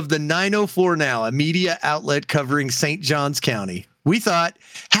 Owner of the 904 Now, a media outlet covering St. Johns County. We thought,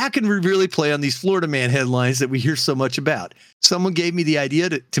 how can we really play on these Florida Man headlines that we hear so much about? Someone gave me the idea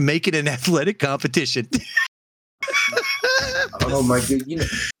to make it an athletic competition. Oh my god!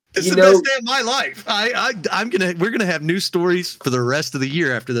 It's the best day of my life. We're gonna have news stories for the rest of the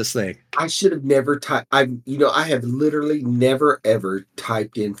year after this thing. I should have never typed. I have literally never ever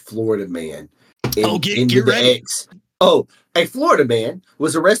typed in Florida Man into the X. Oh, a Florida man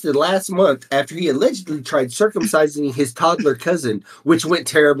was arrested last month after he allegedly tried circumcising his toddler cousin, which went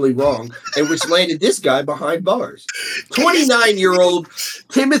terribly wrong and which landed this guy behind bars. 29-year-old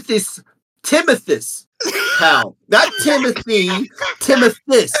Timothys Powell, not Timothy,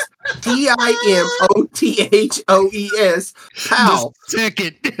 Timothys, Timothoes Powell.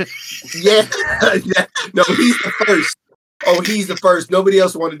 Second. Yeah, no, he's the first. Oh, he's the first. Nobody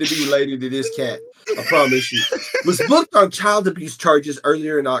else wanted to be related to this cat. I promise you. Was booked on child abuse charges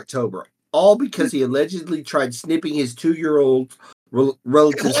earlier in October, all because he allegedly tried snipping his 2-year-old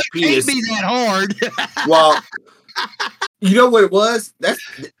relative's penis. Can't be that hard. Well, you know what it was?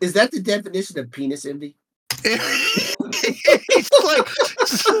 Is that the definition of penis envy? It's like,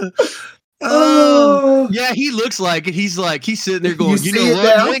 yeah, he looks like it. He's sitting there going, you know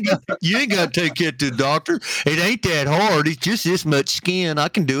what? You ain't got to take it to the doctor. It ain't that hard. It's just this much skin. I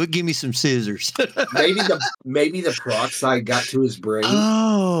can do it. Give me some scissors. maybe the peroxide got to his brain.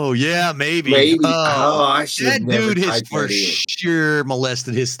 Oh yeah, maybe. I should. That dude has for sure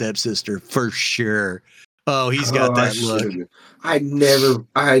molested his stepsister for sure. Oh, he's got that look. I never.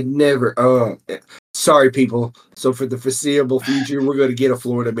 Sorry, people. So for the foreseeable future, we're going to get a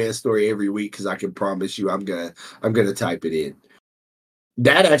Florida Man story every week because I can promise you, I'm gonna type it in.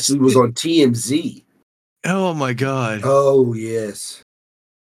 That actually was on TMZ. Oh my god. Oh yes.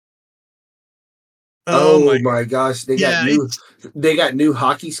 Oh my gosh. They got new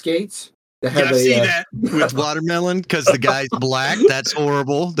hockey skates. I see that with watermelon because the guy's black. That's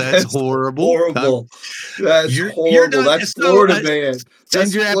horrible. That's horrible. Horrible. That's horrible. That's Florida Man.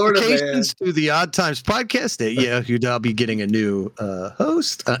 Send your applications to the Odd Times podcast. Yeah, I'll be getting a new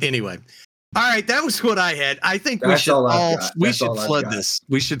host. Anyway, all right, that was what I had. I think we should flood this.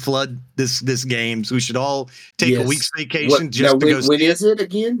 We should flood this games. We should all take a week's vacation just to go. When is it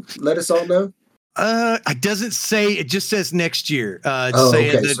again? Let us all know. It doesn't say. It just says next year.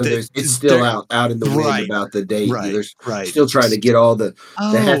 It's still out in the wind about the date. They're still trying to get all the.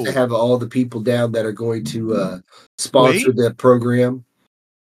 They have to have all the people down that are going to sponsor the program.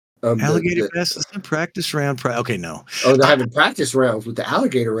 Alligator wrestling practice round. Okay, no. Oh, they're having practice rounds with the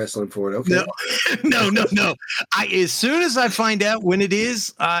alligator wrestling for it. Okay. No. As soon as I find out when it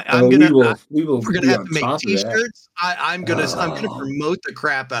is, we're gonna have to make T-shirts. I'm gonna promote the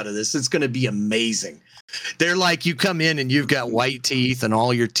crap out of this. It's gonna be amazing. They're like, you come in and you've got white teeth and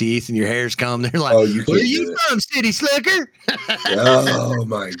all your teeth and your hair's come. They're like, where are you from, City Slicker? Oh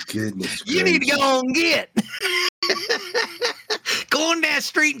my goodness! You need to go and get. Go on that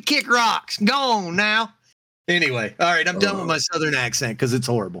street and kick rocks. Go on now. Anyway, all right, I'm done with my southern accent because it's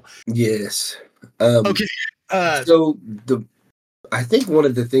horrible. Yes. Okay. So I think one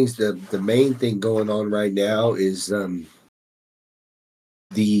of the things, the main thing going on right now is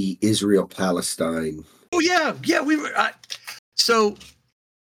the Israel-Palestine. Oh yeah. So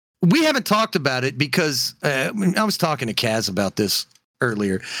we haven't talked about it because I was talking to Kaz about this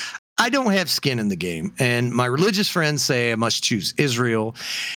earlier. I don't have skin in the game, and my religious friends say I must choose Israel.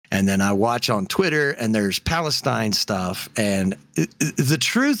 And then I watch on Twitter, and there's Palestine stuff. And the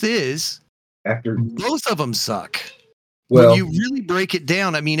truth is, After both of them suck. well, when you really break it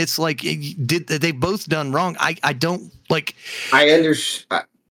down, I mean, it's like they both done wrong. I don't like. I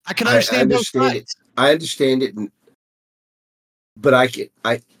can understand both sides. I understand it, but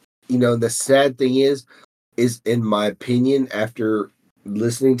the sad thing is in my opinion, after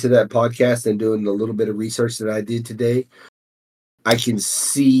listening to that podcast and doing the little bit of research that I did today, I can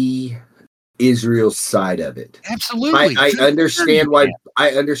see Israel's side of it. Absolutely. I understand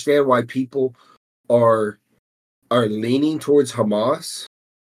why people are leaning towards Hamas,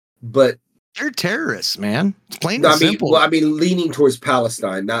 but they're terrorists, man. It's plain and simple. Well, I mean, leaning towards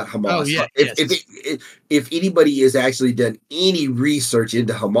Palestine, not Hamas. Oh, yeah, if anybody has actually done any research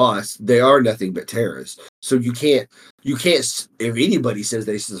into Hamas, they are nothing but terrorists. So you can't. If anybody says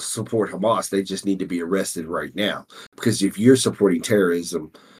they support Hamas, they just need to be arrested right now. Because if you're supporting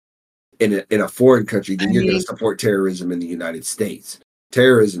terrorism in a foreign country, then you're going to support terrorism in the United States.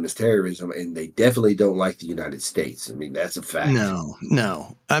 Terrorism is terrorism, and they definitely don't like the United States. I mean, that's a fact.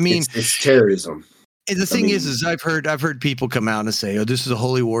 No. I mean, it's terrorism. And the thing is I've heard people come out and say, "Oh, this is a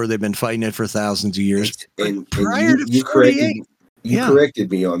holy war. They've been fighting it for thousands of years." And prior to you 48,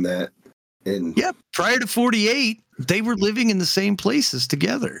 corrected me on that. And prior to 48, they were living in the same places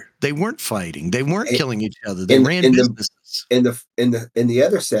together. They weren't fighting. They weren't killing each other. They ran businesses. And the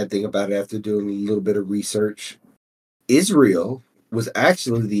other sad thing about it, after doing a little bit of research, Israel was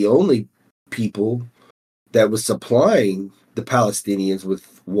actually the only people that was supplying the Palestinians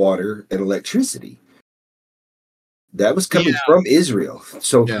with water and electricity. That was coming from Israel.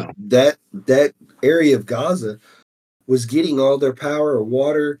 So that area of Gaza was getting all their power or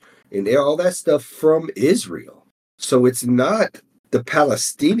water and all that stuff from Israel. So it's not the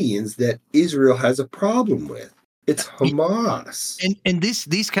Palestinians that Israel has a problem with. It's Hamas. And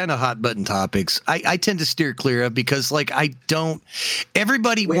these kind of hot button topics, I tend to steer clear of because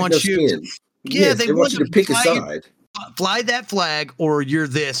everybody wants you. They want you to pick a side. Fly that flag, or you're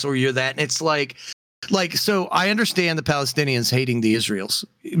this or you're that. And it's so I understand the Palestinians hating the Israelis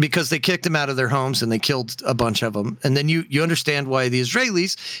because they kicked them out of their homes and they killed a bunch of them. And then you understand why the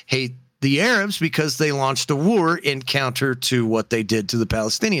Israelis hate the Arabs because they launched a war in counter to what they did to the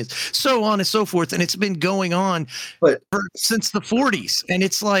Palestinians, so on and so forth. And it's been going on since the 40s. And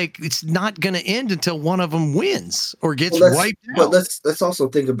it's not going to end until one of them wins or gets wiped out. But let's also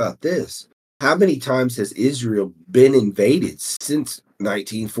think about this. How many times has Israel been invaded since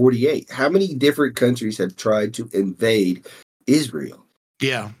 1948? How many different countries have tried to invade Israel?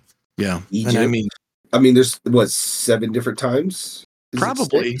 Yeah. Egypt. And I mean, there's 7 different times?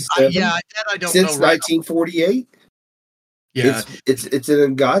 Probably. I don't know. Since 1948? Yeah. It's an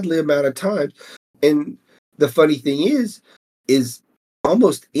ungodly amount of time. And the funny thing is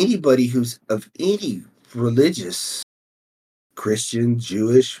almost anybody who's of any religious, Christian,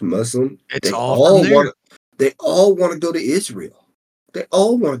 Jewish, Muslim, they all want to go to Israel. They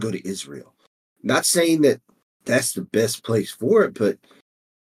all want to go to Israel. Not saying that that's the best place for it, but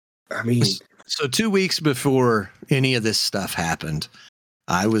I mean. So 2 weeks before any of this stuff happened,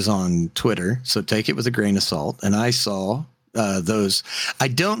 I was on Twitter, so take it with a grain of salt, and I saw those. I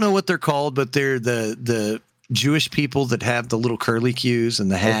don't know what they're called, but they're the Jewish people that have the little curly cues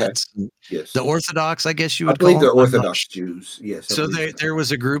and the hats. Okay. Yes. The Orthodox, I guess you would call them. They're Orthodox Jews. Yes. So there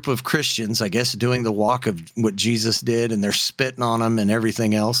was a group of Christians, I guess, doing the walk of what Jesus did, and they're spitting on them and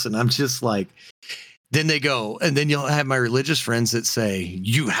everything else. And I'm just like, then they go, and then you'll have my religious friends that say,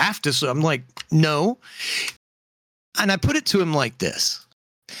 you have to. So I'm like, no. And I put it to him like this.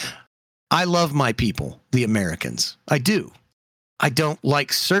 I love my people, the Americans. I do. I don't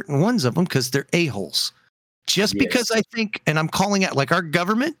like certain ones of them because they're a-holes. Just because I think, and I'm calling out, like our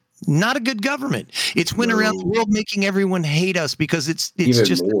government, not a good government. It's went around the world making everyone hate us because it's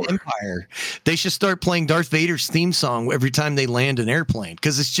just an empire. They should start playing Darth Vader's theme song every time they land an airplane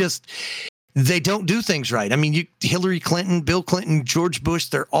because it's just, they don't do things right. I mean, Hillary Clinton, Bill Clinton, George Bush,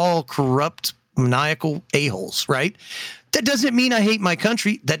 they're all corrupt, maniacal a-holes, right? That doesn't mean I hate my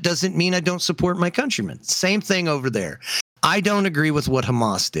country. That doesn't mean I don't support my countrymen. Same thing over there. I don't agree with what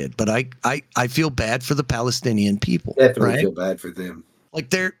Hamas did, but I feel bad for the Palestinian people. Definitely feel bad for them.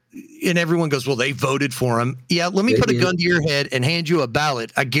 And everyone goes, well, they voted for him. Yeah, let me put a gun to your head and hand you a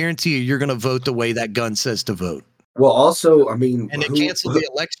ballot. I guarantee you're going to vote the way that gun says to vote. Well, also, I mean, and they canceled the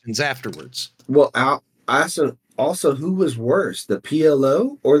elections afterwards. Well, also, who was worse, the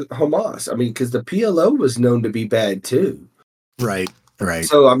PLO or Hamas? I mean, because the PLO was known to be bad too. Right.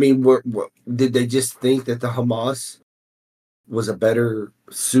 So, I mean, did they just think that the Hamas was a better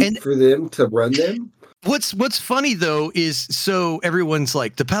suit for them to run them. What's funny though is, so everyone's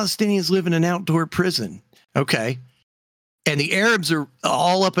like, the Palestinians live in an outdoor prison. Okay. And the Arabs are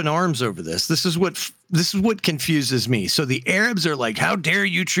all up in arms over this. This is what confuses me. So the Arabs are like, how dare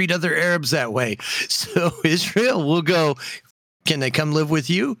you treat other Arabs that way? So Israel will go, can they come live with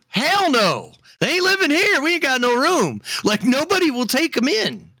you? Hell no. They ain't living here. We ain't got no room. Like, nobody will take them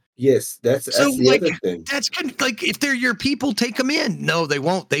in. Yes, that's the other thing. That's kind of like, if they're your people, take them in. No, they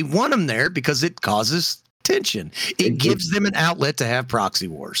won't. They want them there because it causes tension. It gives them an outlet to have proxy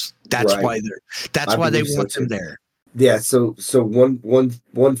wars. That's why they want them there. Yeah, so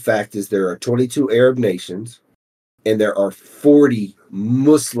one fact is there are 22 Arab nations and there are 40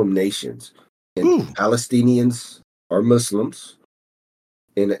 Muslim nations. And Palestinians are Muslims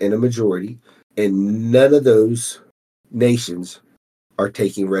in a majority, and none of those nations are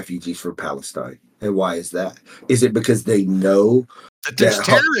taking refugees from Palestine. And why is that? Is it because they know that there's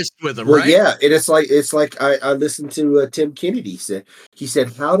terrorists with them, well, right? Yeah, and it's like I listened to Tim Kennedy said. He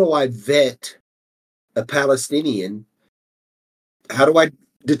said, how do I vet a Palestinian? How do I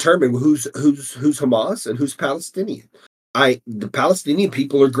determine who's Hamas and who's Palestinian? The Palestinian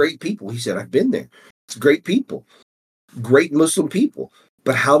people are great people. He said, I've been there. It's great people, great Muslim people.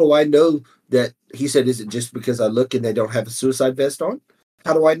 But how do I know that? He said, is it just because I look and they don't have a suicide vest on?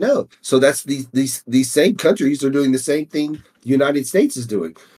 How do I know? So that's these same countries are doing the same thing the United States is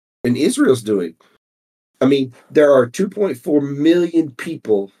doing and Israel's doing. I mean, there are 2.4 million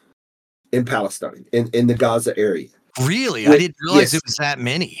people in Palestine, in the Gaza area. Really? I didn't realize it was that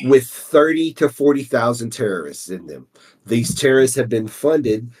many. With 30 to 40,000 terrorists in them. These terrorists have been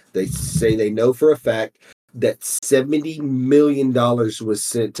funded. They say they know for a fact that $70 million was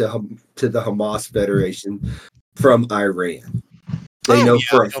sent to the Hamas Federation from Iran. They know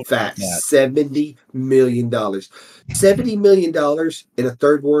for a fact $70 million. $70 million in a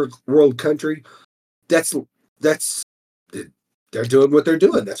third world country. That's they're doing what they're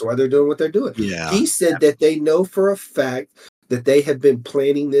doing. That's why they're doing what they're doing. Yeah. He said that they know for a fact that they have been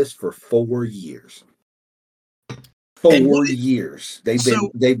planning this for 4 years. 4 years.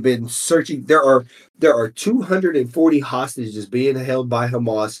 They've been searching. There are 240 hostages being held by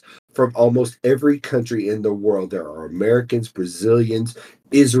Hamas from almost every country in the world. There are Americans, Brazilians,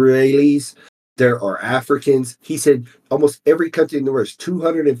 Israelis. There are Africans. He said almost every country in the world. There's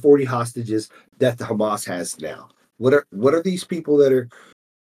 240 hostages that the Hamas has now. What are these people that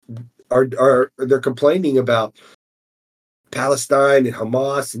are they're complaining about Palestine and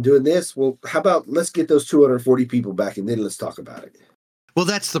Hamas and doing this? Well, how about let's get those 240 people back and then let's talk about it. Well,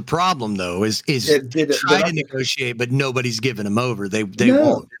 that's the problem, though, is try to negotiate, but nobody's giving them over. They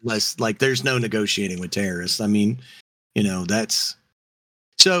won't, unless, like, there's no negotiating with terrorists. I mean, that's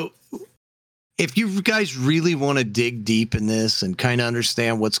so. If you guys really want to dig deep in this and kind of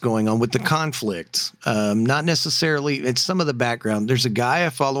understand what's going on with the conflict, not necessarily, it's some of the background. There's a guy I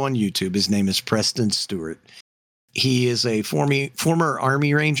follow on YouTube. His name is Preston Stewart. He is a former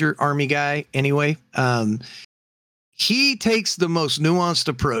Army guy. Anyway, he takes the most nuanced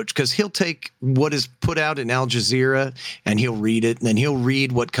approach because he'll take what is put out in Al Jazeera and he'll read it, and then he'll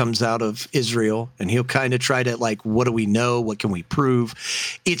read what comes out of Israel, and he'll kind of try to, like, what do we know? What can we prove?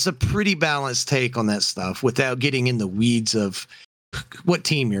 It's a pretty balanced take on that stuff without getting in the weeds of what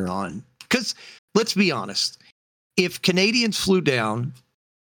team you're on. Because let's be honest, if Canadians flew down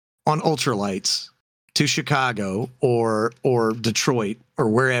on ultralights to Chicago or Detroit or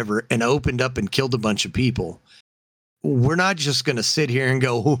wherever and opened up and killed a bunch of people, we're not just going to sit here and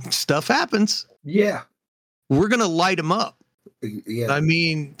go, oh, stuff happens. Yeah. We're going to light them up. Yeah. I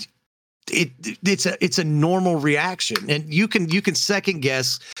mean, it's a normal reaction. And you can second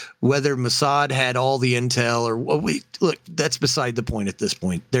guess whether Mossad had all the intel or look, that's beside the point at this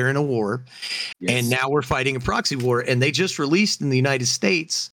point. They're in a war. Yes. And now we're fighting a proxy war. And they just released in the United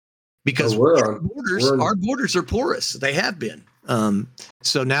States because our borders are porous. They have been.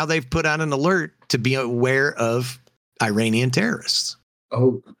 So now they've put out an alert to be aware of Iranian terrorists.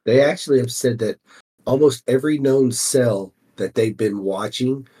 Oh, they actually have said that almost every known cell that they've been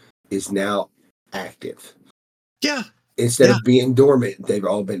watching is now active. Yeah. Instead of being dormant, they've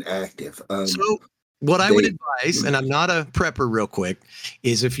all been active. So what I would advise, and I'm not a prepper real quick,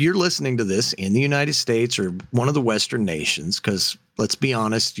 is if you're listening to this in the United States or one of the Western nations, because let's be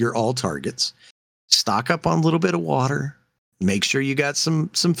honest, you're all targets, stock up on a little bit of water. Make sure you got some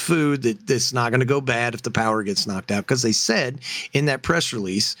food that's not going to go bad if the power gets knocked out. Because they said in that press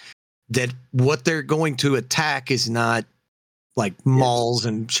release that what they're going to attack is not like malls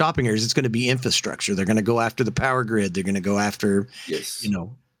and shopping areas. It's going to be infrastructure. They're going to go after the power grid. They're going to go after,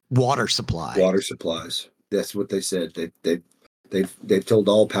 water supply. Water supplies. That's what they said. They've told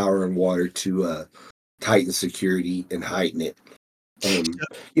all power and water to tighten security and heighten it.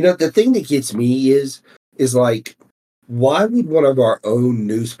 The thing that gets me is like, why would one of our own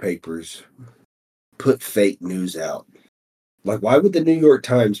newspapers put fake news out? Like, why would the New York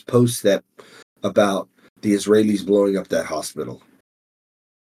Times post that about the Israelis blowing up that hospital?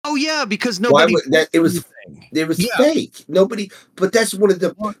 Oh yeah, because nobody. It was fake. Nobody. But that's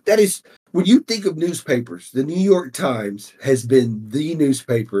that is, when you think of newspapers, the New York Times has been the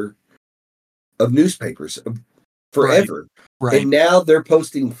newspaper of newspapers forever. Right. And now they're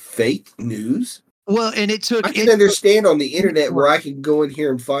posting fake news. Well, and I can understand on the internet where I can go in here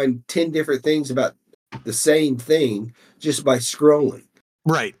and find 10 different things about the same thing just by scrolling.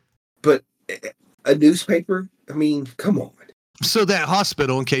 Right. But a newspaper, I mean, come on. So that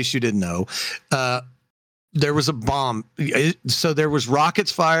hospital, in case you didn't know, there was a bomb. So there was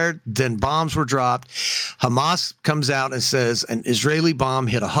rockets fired, then bombs were dropped. Hamas comes out and says an Israeli bomb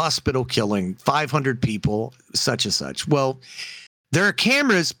hit a hospital, killing 500 people, such and such. Well, there are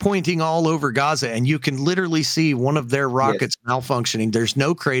cameras pointing all over Gaza, and you can literally see one of their rockets malfunctioning. There's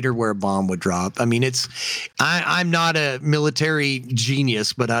no crater where a bomb would drop. I mean, I'm not a military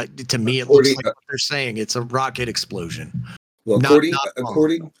genius, but to me, it looks like what they're saying. It's a rocket explosion. Well,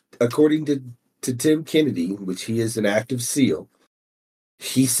 according to Tim Kennedy, which he is an active SEAL,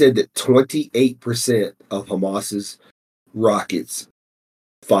 he said that 28% of Hamas's rockets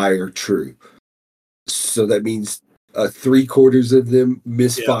fire true. So that means 3/4 of them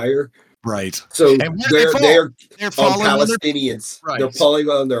misfire. Yeah. Right. So they're on Palestinians. Right. They're falling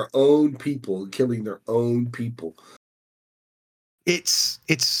on their own people, killing their own people. It's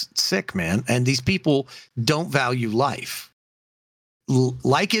sick, man. And these people don't value life.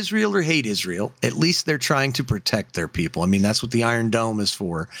 Like Israel or hate Israel, at least they're trying to protect their people. I mean, that's what the Iron Dome is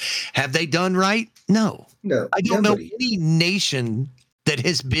for. Have they done right? No. I don't know any nation that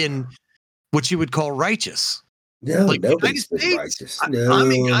has been what you would call righteous. No, like nobody's been righteous. No.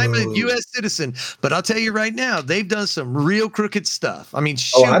 I'm a U.S. citizen, but I'll tell you right now, they've done some real crooked stuff. I mean,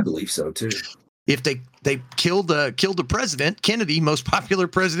 I believe so too. If they killed the president, Kennedy, most popular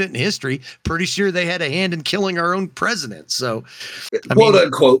president in history, pretty sure they had a hand in killing our own president. So, quote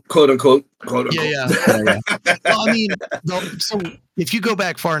unquote. Yeah. Well, I mean, so if you go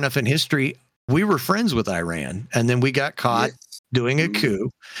back far enough in history, we were friends with Iran, and then we got caught doing a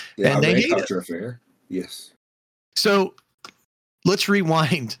coup, and they hated us. Yes. So let's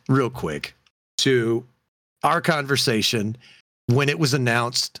rewind real quick to our conversation when it was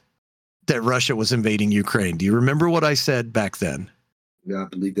announced that Russia was invading Ukraine. Do you remember what I said back then? Yeah, I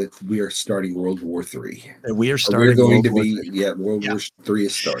believe that we are starting World War III. We are starting. World War III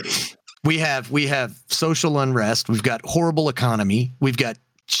is starting. We have social unrest. We've got horrible economy. We've got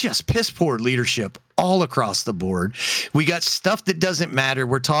just piss poor leadership all across the board. We got stuff that doesn't matter.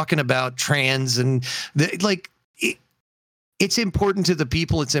 We're talking about trans and it's important to the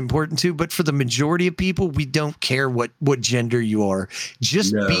people it's important to, but for the majority of people, we don't care what gender you are.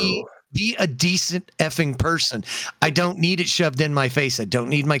 Just be a decent effing person. I don't need it shoved in my face. I don't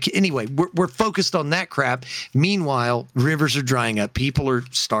need my kid. Anyway, we're focused on that crap. Meanwhile, rivers are drying up. People are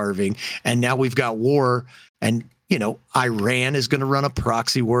starving. And now we've got war. And, Iran is going to run a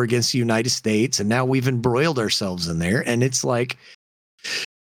proxy war against the United States. And now we've embroiled ourselves in there. And it's like,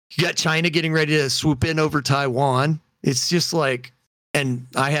 you got China getting ready to swoop in over Taiwan. It's just like, and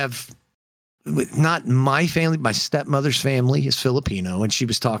I have not my family, my stepmother's family is Filipino, and she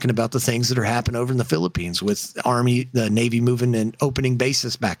was talking about the things that are happening over in the Philippines with the Navy moving and opening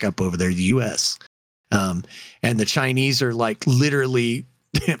bases back up over there, the U.S. And the Chinese are like literally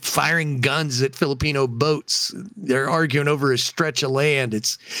firing guns at Filipino boats. They're arguing over a stretch of land.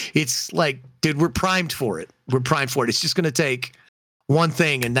 It's like, dude, we're primed for it. It's just going to take one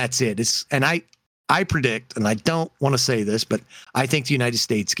thing, and that's it. I predict, and I don't want to say this, but I think the United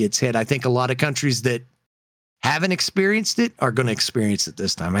States gets hit. I think a lot of countries that haven't experienced it are going to experience it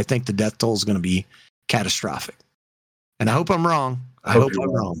this time. I think the death toll is going to be catastrophic. And I hope I'm wrong. I hope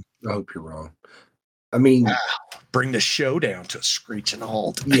I'm wrong. I hope you're wrong. I mean, bring the show down to a screeching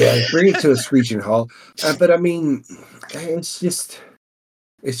halt. Yeah, bring it to a screeching halt. But I mean, it's just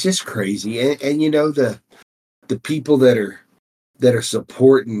crazy. And the people that are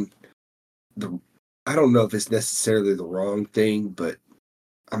supporting I don't know if it's necessarily the wrong thing, but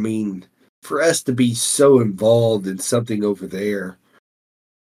I mean, for us to be so involved in something over there,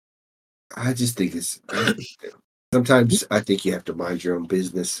 I just think sometimes I think you have to mind your own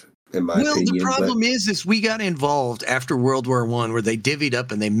business, in my opinion. The problem is we got involved after World War I, where they divvied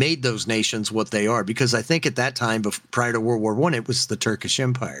up and they made those nations what they are, because I think at that time, prior to World War I, it was the Turkish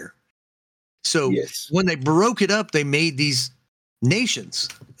Empire. So when they broke it up, they made these nations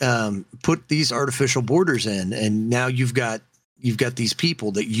put these artificial borders in, and now you've got these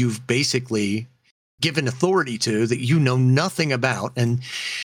people that you've basically given authority to that you know nothing about. And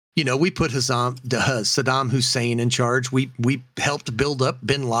we put Saddam Hussein in charge. We helped build up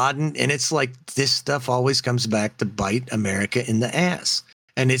bin Laden, and it's like this stuff always comes back to bite America in the ass.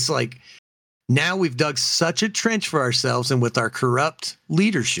 And it's like now we've dug such a trench for ourselves, and with our corrupt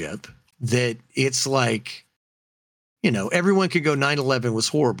leadership, that it's like, everyone could go 9/11 was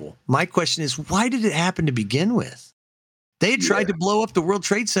horrible. My question is, why did it happen to begin with? They had tried to blow up the World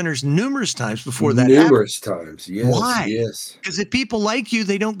Trade Centers numerous times before that happened. Numerous times, yes. Why? Yes. Because if people like you,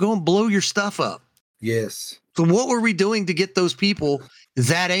 they don't go and blow your stuff up. Yes. So what were we doing to get those people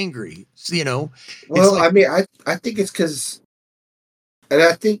that angry? Well, I think it's because, and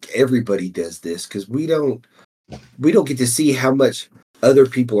I think everybody does this, because we don't get to see how much other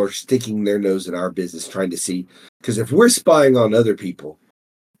people are sticking their nose in our business, trying to see. Because if we're spying on other people,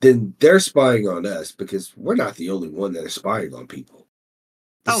 then they're spying on us, because we're not the only one that are spying on people.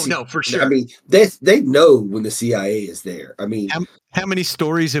 No, for sure. I mean, they know when the CIA is there. I mean, how many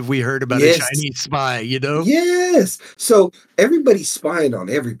stories have we heard about a Chinese spy, Yes. So everybody's spying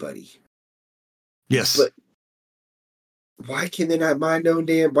on everybody. Yes. But why can they not mind their own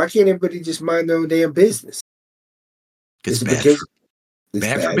damn? Why can't everybody just mind their own damn business? It's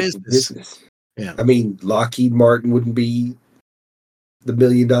bad for business. Yeah. I mean, Lockheed Martin wouldn't be the $1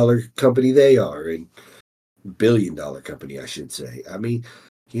 million company they are, and $1 billion company, I should say. I mean,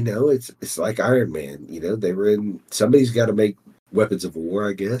 it's like Iron Man. They were in. Somebody's got to make weapons of war,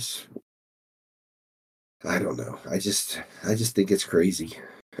 I guess. I don't know. I just think it's crazy.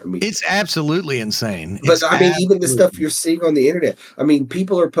 I mean, it's absolutely insane. But even the stuff you're seeing on the internet. I mean,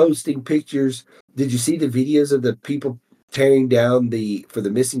 people are posting pictures. Did you see the videos of the people tearing down for the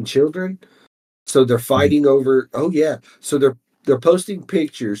missing children? So they're fighting over. Oh yeah. So they're posting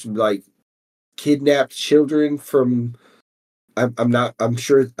pictures like kidnapped children from. I'm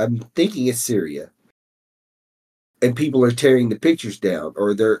thinking it's Syria. And people are tearing the pictures down,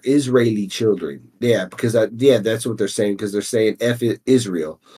 or they're Israeli children. Yeah, because that's what they're saying, because they're saying F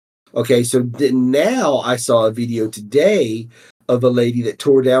Israel. Okay, so now I saw a video today of a lady that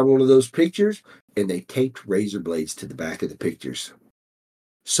tore down one of those pictures, and they taped razor blades to the back of the pictures.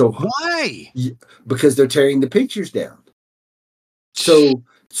 So why? Because they're tearing the pictures down. So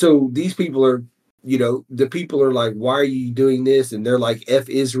these people are, the people are like, why are you doing this? And they're like, F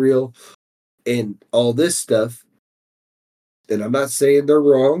Israel and all this stuff. And I'm not saying they're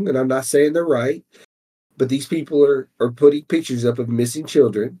wrong, and I'm not saying they're right, but these people are putting pictures up of missing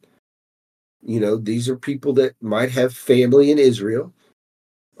children. These are people that might have family in Israel,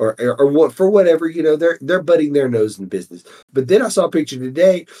 or what, for whatever. They're butting their nose in business. But then I saw a picture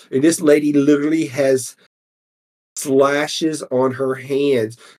today, and this lady literally has slashes on her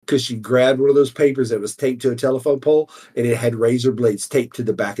hands because she grabbed one of those papers that was taped to a telephone pole, and it had razor blades taped to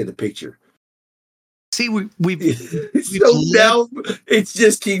the back of the picture. See, we've so now it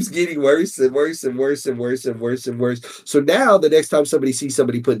just keeps getting worse and worse and worse and worse and worse and worse. So now the next time somebody sees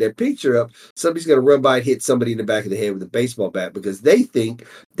somebody putting their picture up, somebody's going to run by and hit somebody in the back of the head with a baseball bat, because they think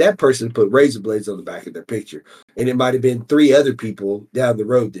that person put razor blades on the back of their picture. And it might have been 3 other people down the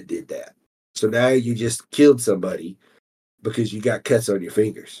road that did that. So now you just killed somebody because you got cuts on your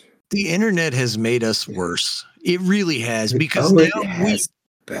fingers. The internet has made us worse. It really has, because we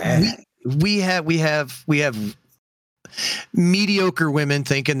have mediocre women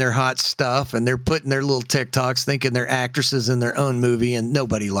thinking they're hot stuff, and they're putting their little TikToks thinking they're actresses in their own movie, and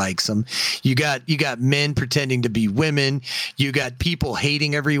nobody likes them. You got men pretending to be women. You got people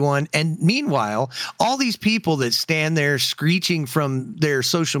hating everyone. And meanwhile, all these people that stand there screeching from their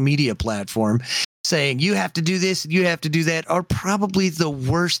social media platform saying you have to do this, you have to do that, are probably the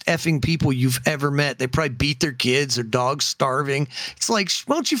worst effing people you've ever met. They probably beat their kids, their dog's starving. It's like,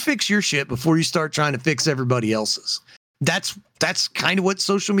 why don't you fix your shit before you start trying to fix everybody else's? That's kind of what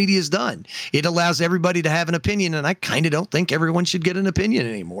social media has done. It allows everybody to have an opinion, and I kind of don't think everyone should get an opinion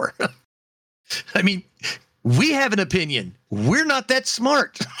anymore. I mean, we have an opinion. We're not that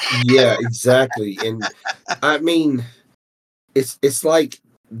smart. Yeah, exactly. And I mean, it's like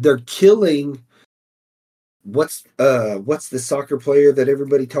they're killing. What's the soccer player that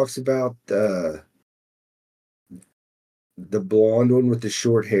everybody talks about? The blonde one with the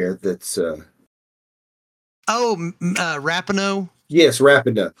short hair. That's Rapinoe. Yes,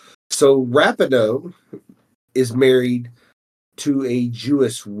 Rapinoe. So Rapinoe is married to a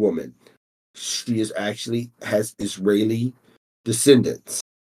Jewish woman. She has Israeli descendants,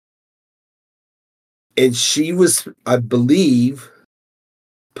 and she was, I believe,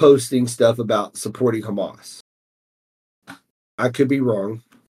 posting stuff about supporting Hamas. I could be wrong.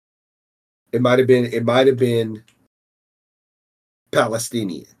 It might have been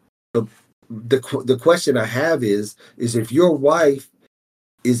Palestinian. The question I have is if your wife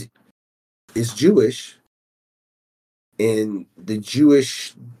is Jewish, and the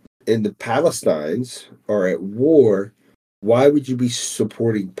Jewish and the Palestinians are at war, why would you be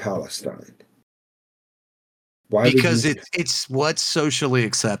supporting Palestine? Because it's what's socially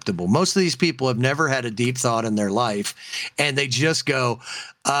acceptable. Most of these people have never had a deep thought in their life, and they just go,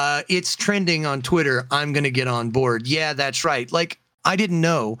 it's trending on Twitter, I'm going to get on board. Yeah, that's right. Like, I didn't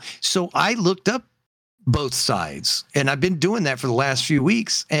know. So I looked up both sides, and I've been doing that for the last few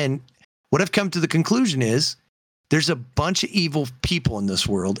weeks. And what I've come to the conclusion is there's a bunch of evil people in this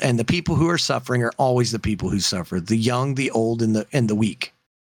world, and the people who are suffering are always the people who suffer, the young, the old, and the weak.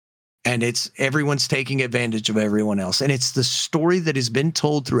 And it's everyone's taking advantage of everyone else. And it's the story that has been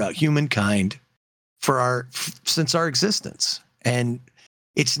told throughout humankind since our existence. And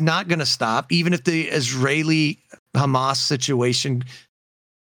it's not going to stop. Even if the Israeli Hamas situation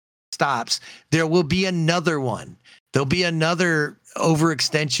stops, there will be another one. There'll be another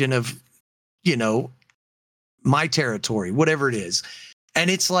overextension of, my territory, whatever it is.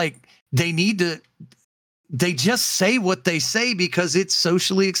 And it's like, they just say what they say because it's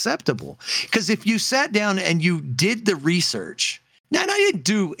socially acceptable. Because if you sat down and you did the research, now, I didn't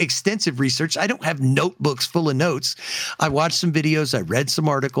do extensive research. I don't have notebooks full of notes. I watched some videos, I read some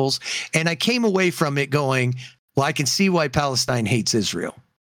articles, and I came away from it going, well, I can see why Palestine hates Israel.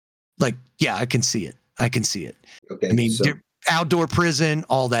 Like, yeah, I can see it. Okay, I mean, outdoor prison,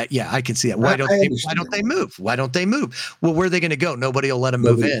 all that. Yeah, I can see that. Why don't they move? Why don't they move? Well, where are they going to go? Nobody will let them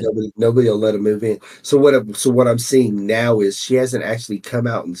move in. Nobody will let them move in. So what I'm seeing now is she hasn't actually come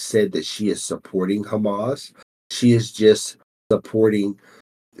out and said that she is supporting Hamas. She is just supporting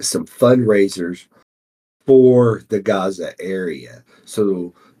some fundraisers for the Gaza area.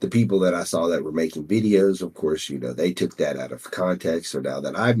 So the people that I saw that were making videos, of course, they took that out of context. So now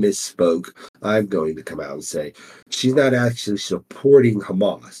that I misspoke, I'm going to come out and say she's not actually supporting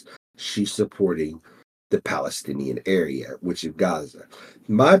Hamas. She's supporting the Palestinian area, which is Gaza.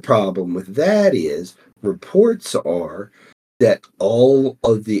 My problem with that is reports are that all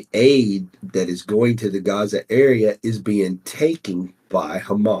of the aid that is going to the Gaza area is being taken by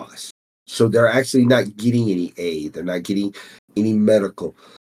Hamas. So they're actually not getting any aid. They're not getting any medical.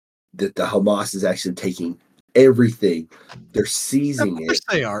 That the Hamas is actually taking everything. They're seizing it. Of course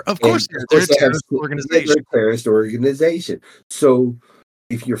they are. Of course they're a terrorist organization. They're a terrorist organization. So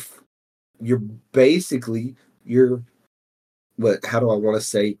if you're basically, how do I want to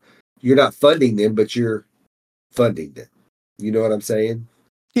say? You're not funding them, but you're funding them. You know what I'm saying?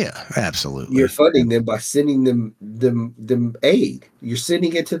 Yeah, absolutely. You're funding them by sending them aid. You're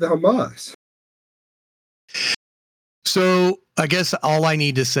sending it to the Hamas. So I guess all I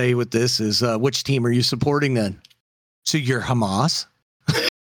need to say with this is, which team are you supporting then? So you're Hamas?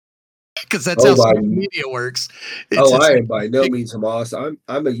 Because that's how social media works. I am by no means Hamas.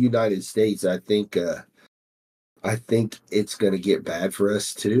 I'm a United States. I think it's going to get bad for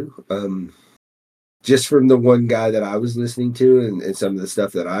us too. Just from the one guy that I was listening to and some of the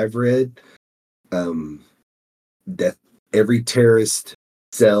stuff that I've read, that every terrorist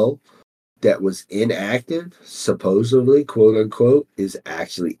cell that was inactive, supposedly, quote unquote, is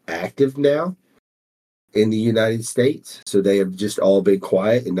actually active now in the United States. So they have just all been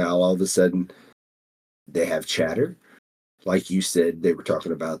quiet, and now all of a sudden they have chatter. Like you said, they were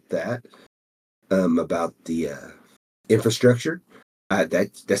talking about that, about the infrastructure. That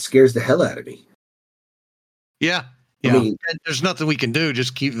scares the hell out of me. Yeah. I mean, there's nothing we can do.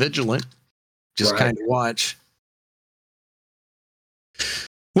 Just keep vigilant. Just kind of watch.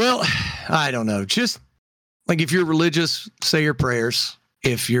 Well, I don't know. Just like if you're religious, say your prayers.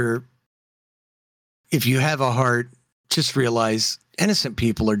 If you have a heart, just realize innocent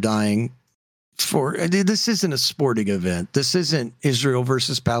people are dying this isn't a sporting event. This isn't Israel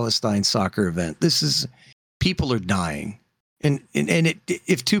versus Palestine soccer event. This is people are dying. And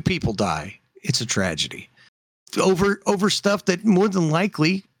if two people die, it's a tragedy. Over stuff that more than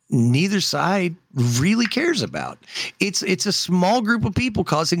likely neither side really cares about. It's a small group of people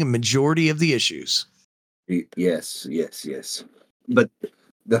causing a majority of the issues. Yes. But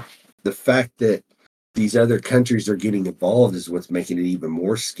the fact that these other countries are getting involved is what's making it even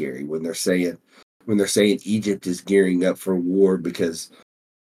more scary when they're saying Egypt is gearing up for war because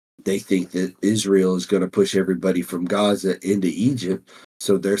they think that Israel is going to push everybody from Gaza into Egypt.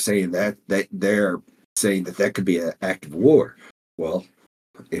 So they're saying that could be an act of war. Well,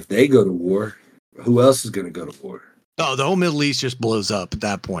 if they go to war, who else is going to go to war? Oh, the whole Middle East just blows up at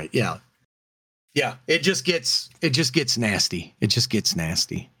that point. Yeah. Yeah, it just gets nasty. It just gets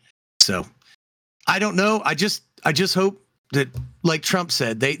nasty. So I don't know. I just hope that, like Trump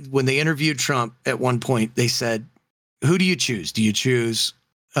said, when they interviewed Trump at one point, they said, who do you choose? Do you choose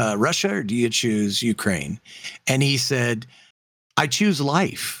Russia or do you choose Ukraine? And he said, I choose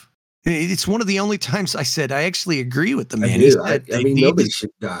life. It's one of the only times I said I actually agree with the man. He said, I mean, nobody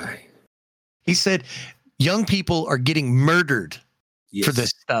should die. He said, young people are getting murdered for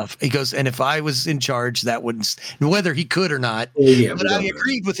this stuff. He goes, and if I was in charge, that wouldn't, whether he could or not. But I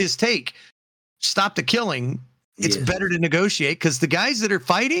agreed with his take. Stop the killing. It's better to negotiate, because the guys that are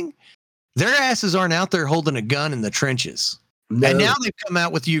fighting, their asses aren't out there holding a gun in the trenches. No. And now they've come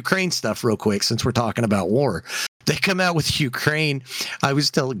out with Ukraine stuff real quick, since we're talking about war. They come out with Ukraine. I was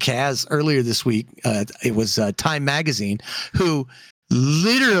telling Kaz earlier this week, it was Time Magazine, who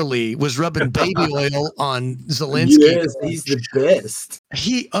literally was rubbing baby oil on Zelensky. Yes, he's the best.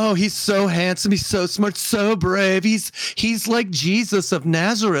 He's so handsome. He's so smart, so brave. He's like Jesus of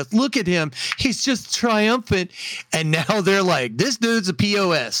Nazareth. Look at him. He's just triumphant. And now they're like, this dude's a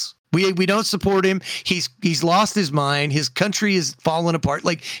POS. We don't support him. He's lost his mind. His country is falling apart.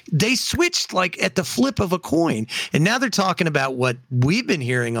 Like, they switched like at the flip of a coin. And now they're talking about what we've been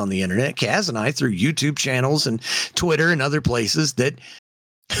hearing on the internet, Kaz and I, through YouTube channels and Twitter and other places, that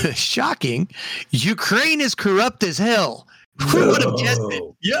shocking, Ukraine is corrupt as hell. Who would have guessed it?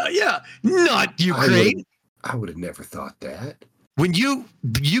 Yeah. Not Ukraine. I would have never thought that. When you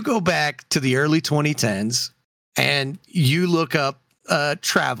go back to the early 2010s and you look up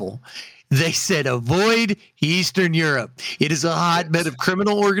travel, they said avoid Eastern Europe. It is a hotbed of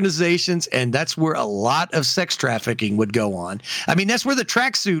criminal organizations, and that's where a lot of sex trafficking would go on. I mean, that's where the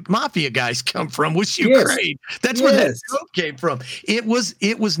tracksuit mafia guys come from, was Ukraine. That's where that joke came from. It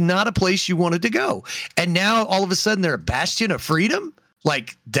was not a place you wanted to go. And now all of a sudden they're a bastion of freedom.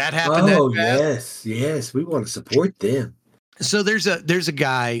 Like, that happened. Oh, yes. We want to support them. So there's a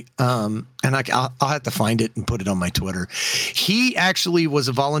guy, and I'll have to find it and put it on my Twitter. He actually was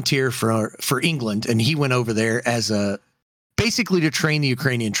a volunteer for England, and he went over there as basically to train the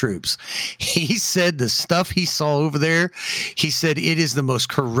Ukrainian troops. He said the stuff he saw over there, he said it is the most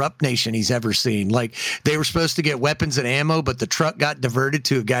corrupt nation he's ever seen. Like, they were supposed to get weapons and ammo, but the truck got diverted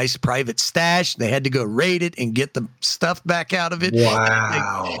to a guy's private stash. They had to go raid it and get the stuff back out of it.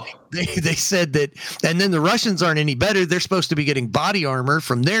 Wow. They said that, and then the Russians aren't any better. They're supposed to be getting body armor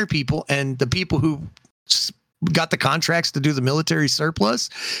from their people, and the people who got the contracts to do the military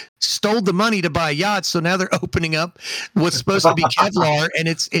surplus stole the money to buy yachts. So now they're opening up what's supposed to be Kevlar, and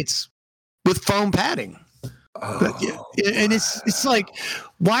it's with foam padding. And it's like,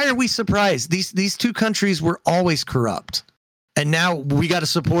 why are we surprised? These two countries were always corrupt, and now we got to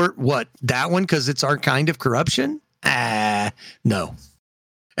support that one because it's our kind of corruption. No.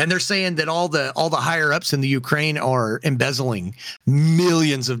 And they're saying that all the higher ups in the Ukraine are embezzling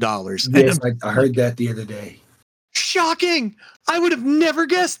millions of dollars. Yes, I heard that the other day. Shocking! I would have never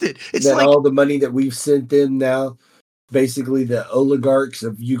guessed it. It's that like all the money that we've sent them now, basically the oligarchs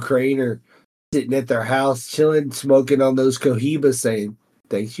of Ukraine are sitting at their house, chilling, smoking on those Cohibas, saying,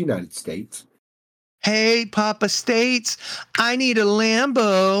 "Thanks, United States." Hey, Papa States, I need a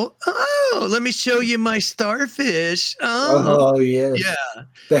Lambo. Oh, let me show you my starfish. Oh yes. Yeah.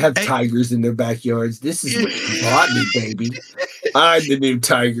 They have tigers in their backyards. This is what you bought me, baby. I'm the new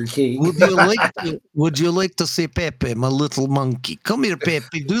Tiger King. Would you like to see Pepe, my little monkey? Come here,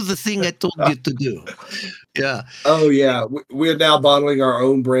 Pepe. Do the thing I told you to do. Yeah. Oh, yeah. We're now bottling our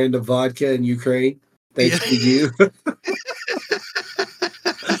own brand of vodka in Ukraine. Thanks to you.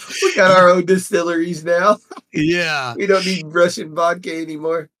 We got our own distilleries now. Yeah. We don't need Russian vodka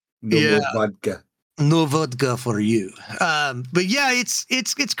anymore. No more vodka. No vodka for you. But yeah,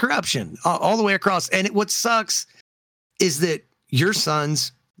 it's corruption all the way across. And what sucks is that your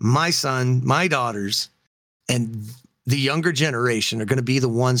sons, my son, my daughters, and the younger generation are going to be the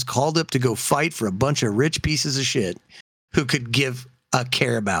ones called up to go fight for a bunch of rich pieces of shit who could give a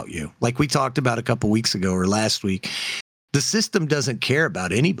care about you. Like we talked about a couple weeks ago or last week. The system doesn't care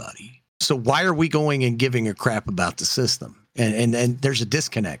about anybody. So why are we going and giving a crap about the system? And there's a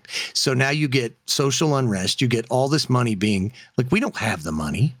disconnect. So now you get social unrest. You get all this money being like, we don't have the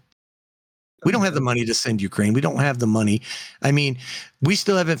money. We don't have the money to send Ukraine. We don't have the money. I mean, we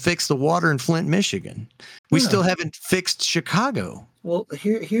still haven't fixed the water in Flint, Michigan. We still haven't fixed Chicago. Well,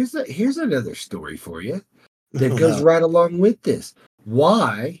 here's another story for you that goes right along with this.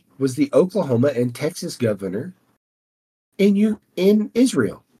 Why was the Oklahoma and Texas governor in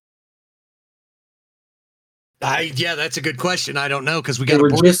Israel? Yeah, that's a good question. I don't know because we got a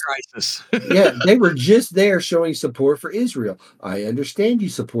border crisis. Yeah, they were just there showing support for Israel. I understand you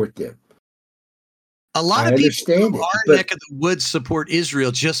support them. A lot I of people understand from it, our but neck of the woods support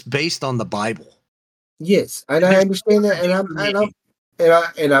Israel just based on the Bible. yes, and And I there's understand that, deeper meaning.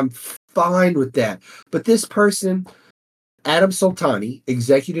 and I'm fine with that. But this person, Adam Soltani,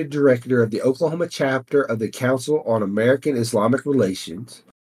 executive director of the Oklahoma chapter of the Council on American Islamic Relations,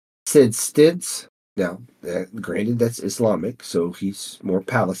 said Stitz. Now, granted, that's Islamic, so he's more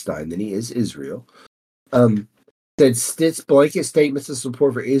Palestine than he is Israel. Said Stitt's blanket statements of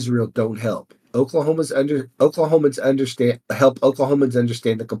support for Israel don't help. Oklahomans understand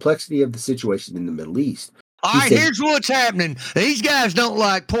the complexity of the situation in the Middle East. All right, here's what's happening. These guys don't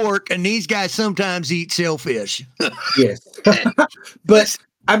like pork, and these guys sometimes eat shellfish. Yes. But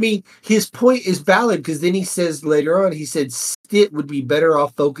I mean, his point is valid because then he says later on, he said Stitt would be better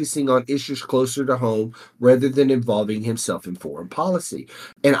off focusing on issues closer to home rather than involving himself in foreign policy.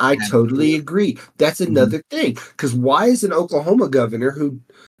 And I totally agree. That's another thing. Because why is an Oklahoma governor who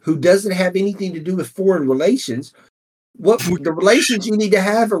doesn't have anything to do with foreign relations? What the relations you need to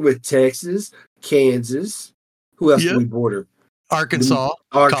have are with Texas, Kansas. Who else do we border? Arkansas,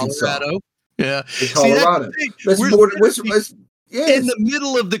 Colorado. Yeah. In Colorado. Let's border. In the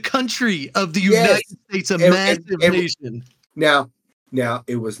middle of the country of the United States, a massive nation. Now,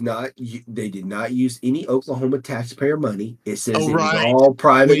 it was not. They did not use any Oklahoma taxpayer money. It says it was all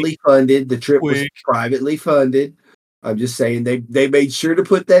privately funded. The trip was privately funded. I'm just saying they made sure to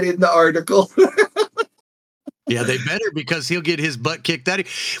put that in the article. Yeah, they better, because he'll get his butt kicked out.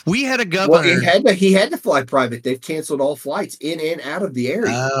 We had a governor. Well, he had to fly private. They've canceled all flights in and out of the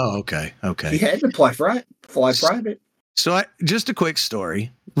area. Oh, okay. He had to fly private. So just a quick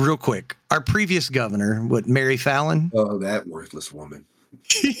story, real quick. Our previous governor, Mary Fallon? Oh, that worthless woman.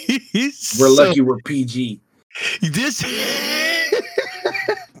 We're lucky we're PG.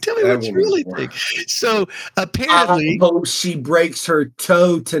 Tell me what you really think. So apparently, I hope she breaks her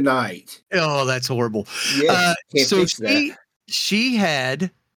toe tonight. Oh, that's horrible. Yes, so she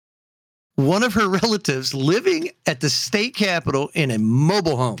had one of her relatives living at the state capitol in a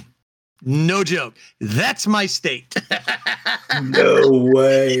mobile home. No joke. That's my state. No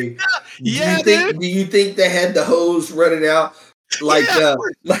way. Do you think they had the hose running out like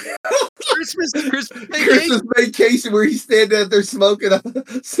Christmas vacation where he's standing out there smoking a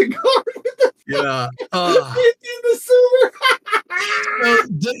cigar with the in the sewer?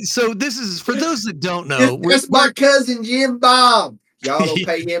 So this is for those that don't know. That's my cousin Jim Bob. Y'all don't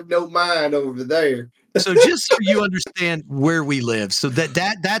pay him no mind over there. So just so you understand where we live, so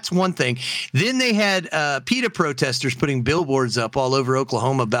that's one thing. Then they had PETA protesters putting billboards up all over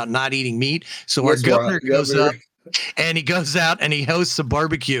Oklahoma about not eating meat. So our governor goes up and he goes out and he hosts a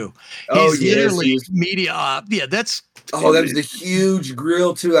barbecue. He's literally media op. Yeah, that's. Oh, that was a huge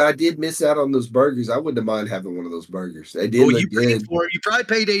grill too. I did miss out on those burgers. I wouldn't mind having one of those burgers. They did look good. You probably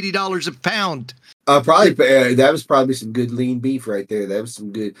paid $80 a pound. That was probably some good lean beef right there. That was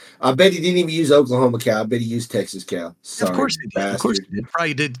some good. I bet he didn't even use Oklahoma cow. I bet he used Texas cow. Sorry, of course he did. Of course he did.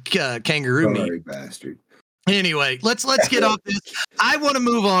 Probably did kangaroo meat. Sorry, bastard. Anyway, let's get off this. I want to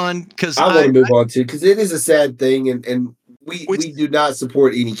move on because I want to move on too, because it is a sad thing, and we do not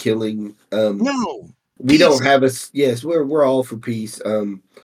support any killing. No, we don't have a. Yes, we're all for peace.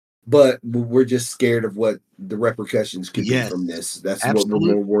 But we're just scared of what the repercussions could be from this. That's what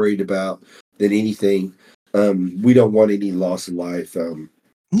we're more worried about than anything. We don't want any loss of life.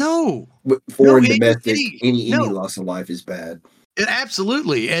 No, foreign, domestic, any loss of life is bad.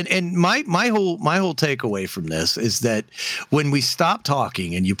 Absolutely. And my whole takeaway from this is that when we stop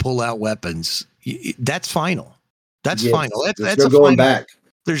talking and you pull out weapons, that's final. That's final. That's no going back.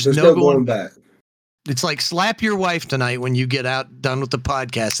 There's no going back. It's like slap your wife tonight when you get done with the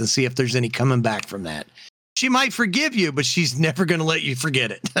podcast and see if there's any coming back from that. She might forgive you, but she's never going to let you forget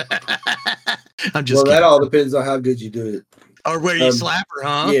it. I'm just kidding. That all depends on how good you do it. Or where you slap her,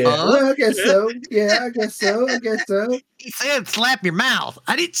 huh? Yeah, well, I guess so. Yeah, I guess so. He said slap your mouth.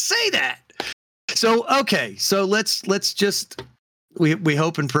 I didn't say that. So, okay. So let's just, we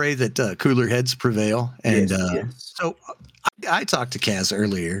hope and pray that cooler heads prevail. And so I talked to Kaz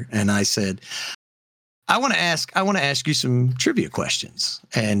earlier and I said, I want to ask you some trivia questions.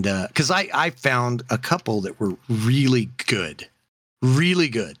 And because I found a couple that were really good.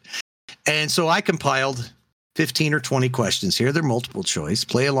 And so I compiled 15 or 20 questions here. They're multiple choice.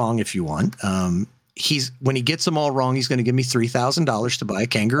 Play along if you want. When he gets them all wrong, he's going to give me $3,000 to buy a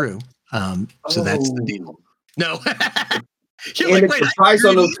kangaroo. So that's the deal. No. The price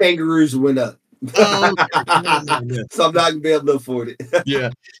on those kangaroos went up. So I'm not going to be able to afford it.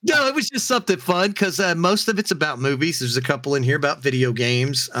 Yeah. No, it was just something fun because most of it's about movies. There's a couple in here about video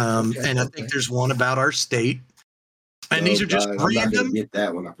games. And I think there's one about our state. And these are just random. I'm not gonna get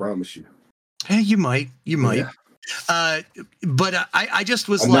that one, I promise you. You might. Yeah. But I just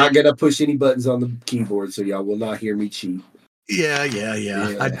was I'm not gonna push any buttons on the keyboard, so y'all will not hear me cheat. Yeah.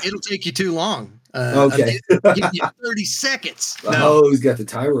 It'll take you too long. Okay. Give you 30 seconds. No. Oh, he's got the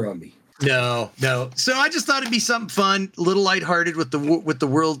timer on me. No. So I just thought it'd be something fun, a little lighthearted with the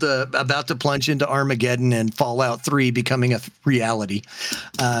world about to plunge into Armageddon and Fallout 3 becoming a reality.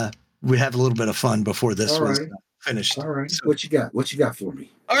 We have a little bit of fun before this was finished. All right. So, what you got? What you got for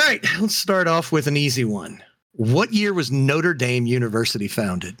me? All right. Let's start off with an easy one. What year was Notre Dame University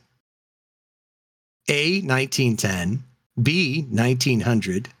founded? A, 1910, B,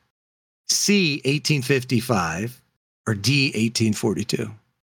 1900, C, 1855, or D, 1842?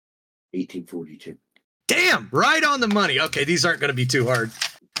 1842. Damn, right on the money. Okay, these aren't going to be too hard.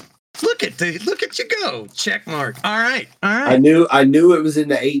 Look at you go. Check mark. All right. I knew it was in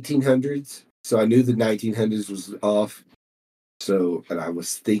the 1800s, so I knew the 1900s was off. So, and I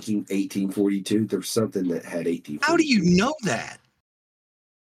was thinking 1842. There was something that had 1842. How do you know that?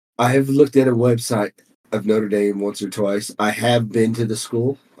 I have looked at a website of Notre Dame once or twice. I have been to the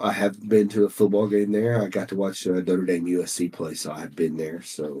school. I have been to a football game there. I got to watch Notre Dame USC play, so I've been there.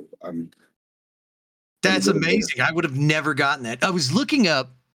 So That's amazing. I would have never gotten that. I was looking up.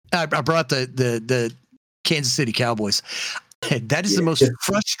 I brought the Kansas City Cowboys. That is the most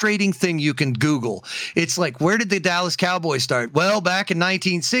frustrating thing you can Google. It's like, where did the Dallas Cowboys start? Well, back in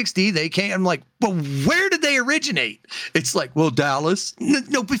 1960, they came. I'm like, well, where did they originate? It's like, well, Dallas.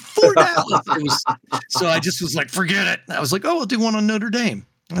 No, before Dallas. So I just was like, forget it. I was like, oh, I'll do one on Notre Dame.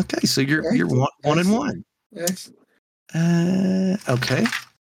 Okay, so you're one and one. Excellent. Okay.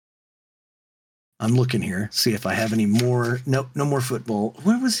 I'm looking here, see if I have any more. Nope, no more football.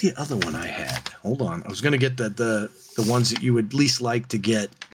 Where was the other one I had? Hold on. I was going to get the ones that you would least like to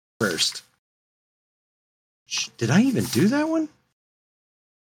get first. Did I even do that one?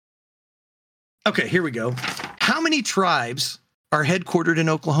 Okay, here we go. How many tribes are headquartered in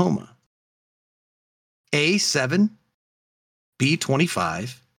Oklahoma? A, 7, B,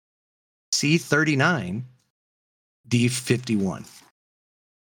 25, C, 39, D, 51.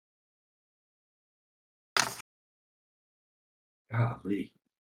 Golly.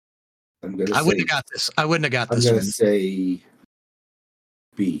 I wouldn't have got this. I wouldn't have got this. I'm going to say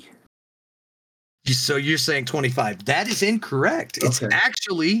B. So you're saying 25. That is incorrect. It's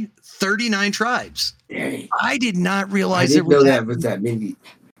actually 39 tribes. Dang. I did not realize I didn't know that was that many.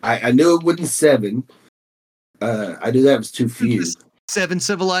 I knew it wasn't 7. I knew that was too few. 7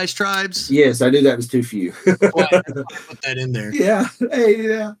 civilized tribes? Yes, I knew that was too few. Well, I put that in there. Yeah. Hey,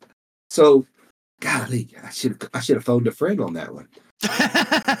 yeah. So, golly, I should have phoned a friend on that one.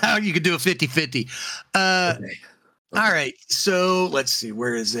 You could do a 50-50. Okay. All right. So let's see.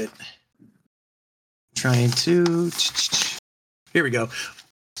 Where is it? Trying to. Here we go.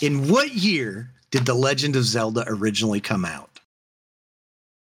 In what year did The Legend of Zelda originally come out?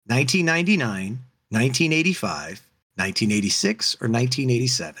 1999, 1985, 1986, or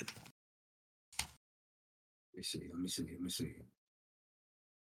 1987? Let me see.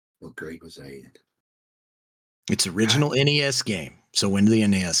 What grade was I in? It's original NES game. So when did the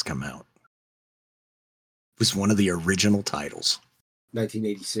NES come out? It was one of the original titles.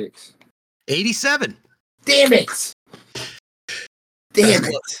 1986. 87. Damn it.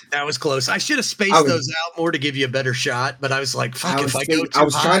 That was close. I should have spaced those out more to give you a better shot, but I was like, fuck, I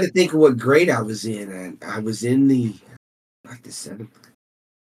was trying to think of what grade I was in, and I was in the 7th.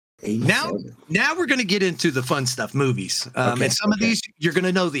 Now we're going to get into the fun stuff, movies. And some of these, you're going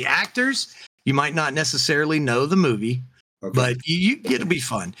to know the actors. You might not necessarily know the movie, but it'll be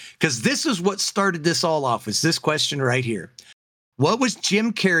fun. Because this is what started this all off, was this question right here. What was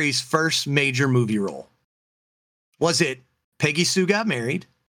Jim Carrey's first major movie role? Was it Peggy Sue Got Married,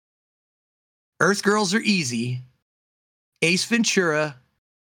 Earth Girls Are Easy, Ace Ventura,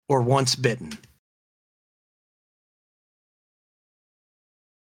 or Once Bitten?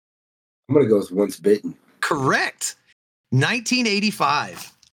 I'm going to go with Once Bitten. Correct.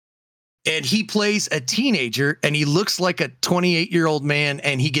 1985. And he plays a teenager, and he looks like a 28-year-old man,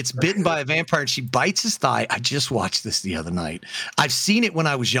 and he gets bitten by a vampire, and she bites his thigh. I just watched this the other night. I've seen it when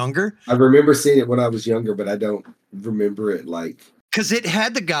I was younger. I remember seeing it when I was younger, but I don't remember it like... Because it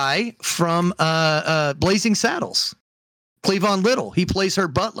had the guy from Blazing Saddles, Cleavon Little. He plays her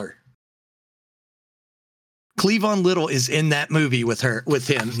butler. Cleavon Little is in that movie with him.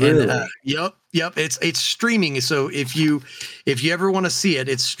 Really? And, yep. It's streaming. So if you ever want to see it,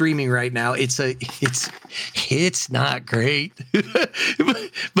 it's streaming right now. It's not great,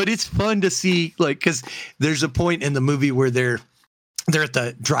 but it's fun to see. Like, because there's a point in the movie where they're they're at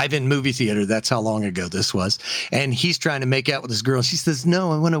the drive-in movie theater. That's how long ago this was. And he's trying to make out with this girl. She says,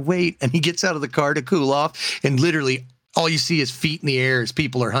 no, I want to wait. And he gets out of the car to cool off. And literally all you see is feet in the air as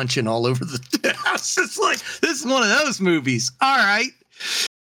people are hunching all over the house. It's like, this is one of those movies. All right.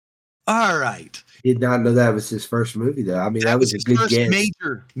 Did not know that was his first movie, though. I mean, that was a good guess.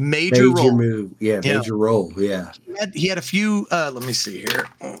 Major role. Move. Yeah, major role. Yeah. He had a few, let me see here.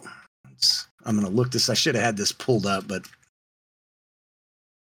 I'm going to look this. I should have had this pulled up, but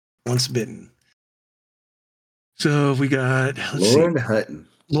Once Bitten. So we got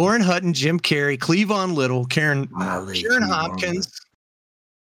Lauren Hutton, Jim Carrey, Cleavon Little, Karen Hopkins.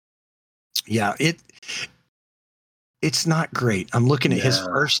 Yeah, it's not great. I'm looking at his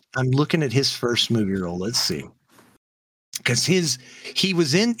first movie role. Let's see. Because he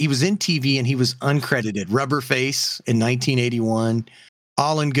was in TV and he was uncredited. Rubber Face in 1981,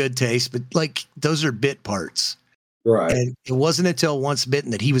 All in Good Taste, but like those are bit parts. Right. And it wasn't until Once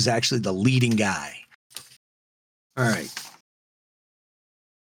Bitten that he was actually the leading guy. All right.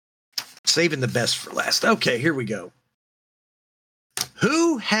 Saving the best for last. Okay, here we go.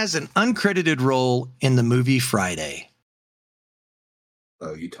 Who has an uncredited role in the movie Friday?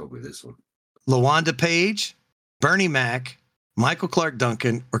 Oh, you told me this one. LaWanda Page, Bernie Mac, Michael Clark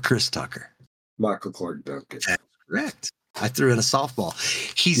Duncan, or Chris Tucker? Michael Clark Duncan. That's correct. I threw in a softball.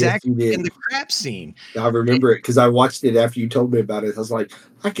 He's actually in the crap scene. I remember it because I watched it after you told me about it. I was like,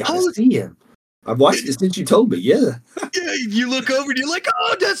 I gotta see him. I've watched it since you told me. Yeah. Yeah. You look over and you're like,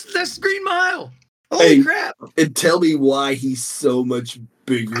 oh, that's Green Mile. Holy crap! And tell me why he's so much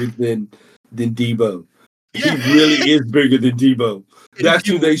bigger than Debo. Yeah. He really is bigger than Debo. That's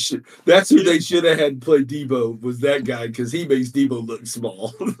who they should have had play Debo, was that guy, because he makes Debo look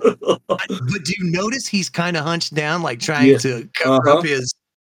small. But do you notice he's kind of hunched down, like trying to cover up his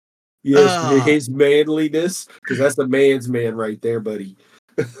his manliness, because that's a man's man right there, buddy.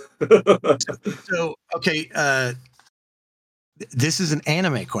 So okay, this is an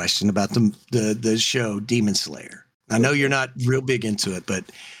anime question about the show Demon Slayer. I know you're not real big into it, but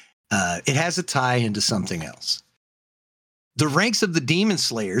it has a tie into something else. The ranks of the Demon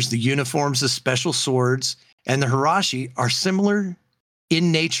Slayers, the uniforms, the special swords, and the Hirashi are similar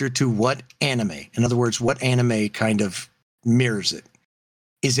in nature to what anime? In other words, what anime kind of mirrors it?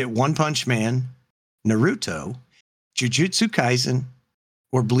 Is it One Punch Man, Naruto, Jujutsu Kaisen,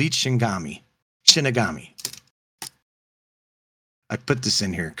 or Bleach Shinigami? I put this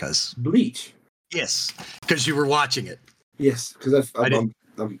in here because Bleach. Yes, because you were watching it. Yes, because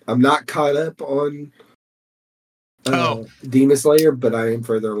I'm not caught up on Demon Slayer, but I am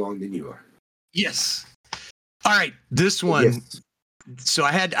further along than you are. Yes. All right, this one. Yes. So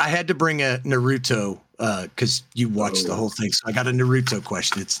I had to bring a Naruto because you watched the whole thing. So I got a Naruto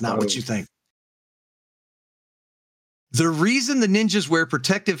question. It's not what you think. The reason the ninjas wear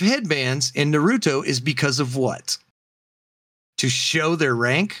protective headbands in Naruto is because of what? To show their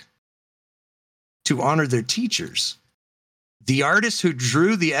rank, to honor their teachers. The artist who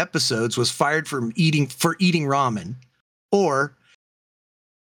drew the episodes was fired for eating ramen, or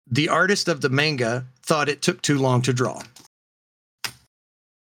the artist of the manga thought it took too long to draw.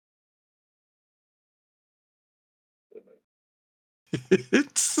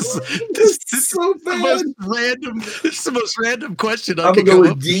 It's so bad. It's the most random question I could go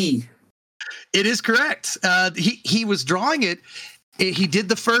with. D. It is correct. He was drawing it. He did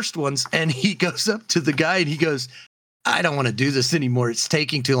the first ones, and he goes up to the guy and he goes, I don't want to do this anymore. It's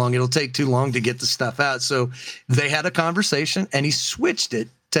taking too long. It'll take too long to get the stuff out. So they had a conversation, and he switched it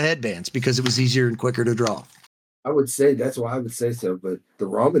to headbands because it was easier and quicker to draw. I would say that's why I would say so, but the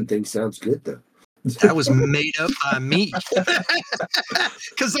ramen thing sounds good though. That was made up by me.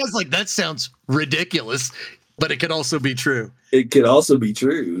 Because I was like, that sounds ridiculous, but it could also be true. It could also be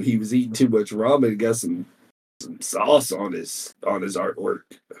true. He was eating too much ramen and got some sauce on his artwork.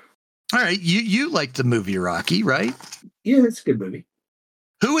 All right, you like the movie Rocky, right? Yeah, it's a good movie.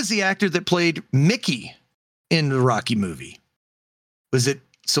 Who was the actor that played Mickey in the Rocky movie? Was it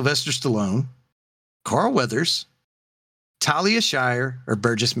Sylvester Stallone, Carl Weathers, Talia Shire, or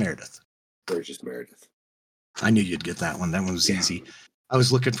Burgess Meredith? Burgess Meredith. I knew you'd get that one. That one was easy. I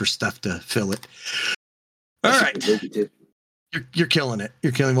was looking for stuff to fill it. All right. You're killing it.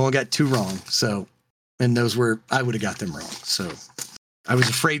 You're killing. We only got 2 wrong. So, and those were, I would have got them wrong. So I was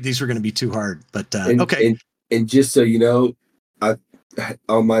afraid these were going to be too hard, but okay. And just so you know, I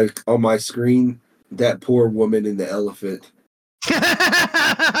on my screen, that poor woman in the elephant.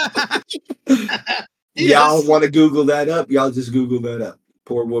 Y'all want to Google that up? Y'all just Google that up.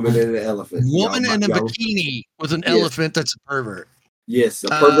 Poor woman in an elephant. Woman in a bikini with an elephant that's a pervert. Yes, a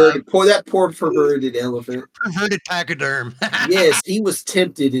perverted, that poor perverted elephant. Perverted pachyderm. Yes, he was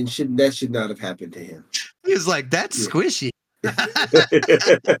tempted and that should not have happened to him. He was like, that's squishy. Now,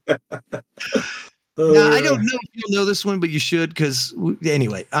 I don't know if you'll know this one, but you should, because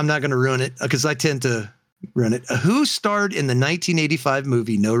anyway, I'm not going to ruin it because I tend to run it. Who starred in the 1985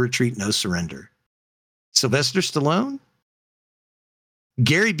 movie No Retreat, No Surrender? Sylvester Stallone,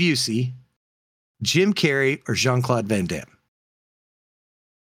 Gary Busey, Jim Carrey, or Jean-Claude Van Damme?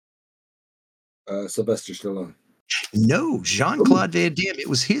 Sylvester Stallone. No, Jean-Claude Van Damme. It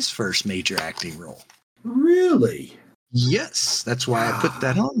was his first major acting role. Really? Yes, that's why I put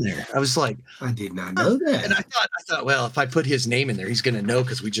that on there. I was like, I did not know that. And I thought, well, if I put his name in there, he's going to know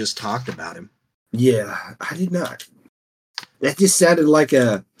because we just talked about him. Yeah, I did not. That just sounded like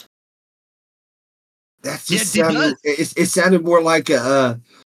a. That just sounded. It sounded more like a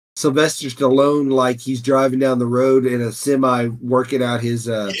Sylvester Stallone, like he's driving down the road in a semi, working out his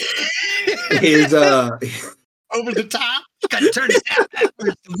over the top. Got to turn his head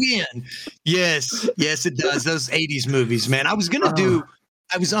backwards to win. Yes, it does. Those 80s movies, man. I was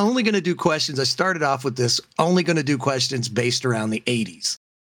only going to do questions. I started off with this, only going to do questions based around the 80s.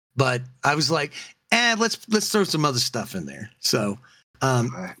 But I was like, let's throw some other stuff in there. So I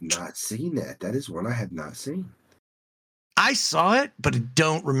have not seen that. That is one I have not seen. I saw it, but I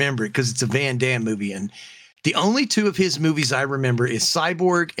don't remember it because it's a Van Damme movie. And the only two of his movies I remember is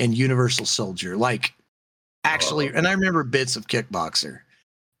Cyborg and Universal Soldier. Like, actually, and I remember bits of Kickboxer.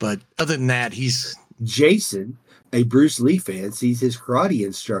 But other than that, he's... Jason, a Bruce Lee fan, sees his karate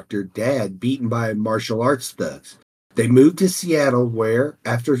instructor, Dad, beaten by martial arts thugs. They move to Seattle where,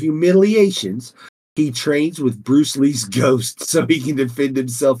 after humiliations, he trains with Bruce Lee's ghost so he can defend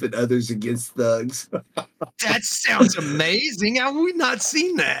himself and others against thugs. That sounds amazing. How have we not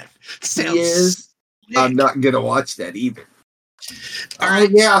seen that? Sounds I'm not going to watch that either. All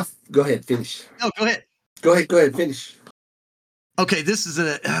right. Yeah. Go ahead. Finish. No, go ahead. Go ahead. Finish. Okay. This is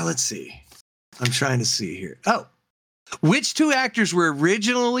let's see. I'm trying to see here. Oh, which two actors were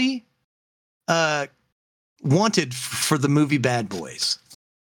originally wanted for the movie Bad Boys?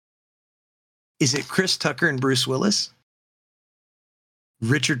 Is it Chris Tucker and Bruce Willis?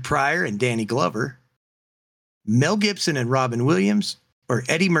 Richard Pryor and Danny Glover? Mel Gibson and Robin Williams? Or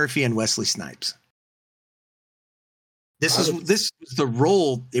Eddie Murphy and Wesley Snipes? This was the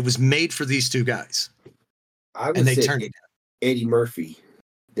role. It was made for these two guys. And they turned it down. Eddie Murphy.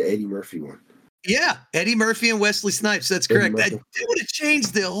 The Eddie Murphy one. Yeah, Eddie Murphy and Wesley Snipes. That's correct. That would have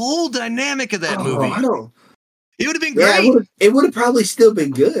changed the whole dynamic of that movie. It would have been great. It would have probably still been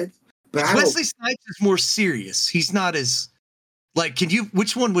good. But Wesley Snipes is more serious. He's not as like.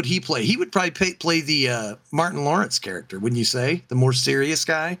 Which one would he play? He would probably play the Martin Lawrence character, wouldn't you say? The more serious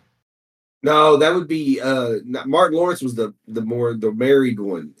guy. No, that would be Martin Lawrence was the married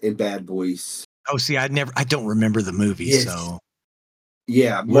one in Bad Boys. Oh, see, I don't remember the movie, yes. So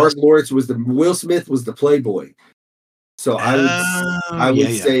yeah, Martin Lawrence was Will Smith was the playboy. So I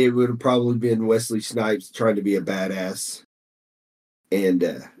would say it would have probably been Wesley Snipes trying to be a badass.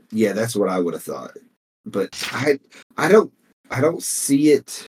 And yeah, that's what I would have thought. But I don't see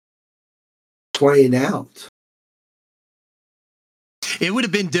it playing out. It would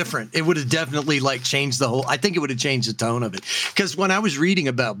have been different. It would have definitely changed I think it would have changed the tone of it. Because when I was reading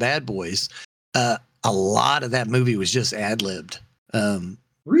about Bad Boys, a lot of that movie was just ad-libbed.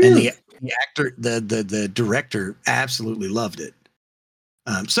 Really? And the actor, the director absolutely loved it.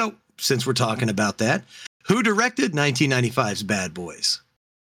 So since we're talking about that, who directed 1995's Bad Boys?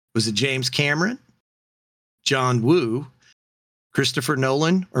 Was it James Cameron, John Woo, Christopher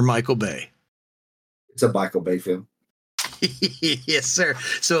Nolan, or Michael Bay? It's a Michael Bay film. Yes, sir.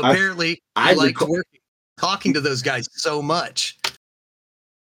 So apparently I liked talking to those guys so much.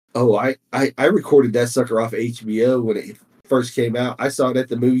 Oh, I recorded that sucker off HBO when it first came out. I saw it at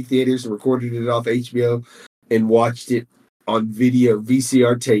the movie theaters and recorded it off HBO and watched it on video,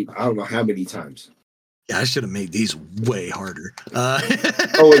 VCR tape. I don't know how many times. Yeah, I should have made these way harder.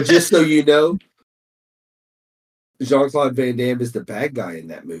 Oh, and just so you know, Jean-Claude Van Damme is the bad guy in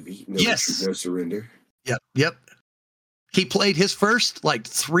that movie. No Surrender. Yep. He played his first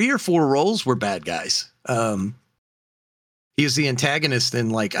 3 or 4 roles were bad guys. He was the antagonist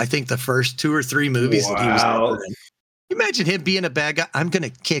in I think the first 2 or 3 movies that he was in. Imagine him being a bad guy. I'm gonna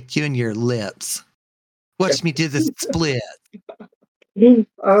kick you in your lips. Watch me do the split.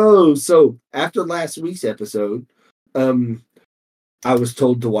 Oh, so after last week's episode, I was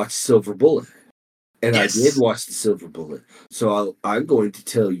told to watch Silver Bullet. And yes. I did watch the Silver Bullet. So I'm going to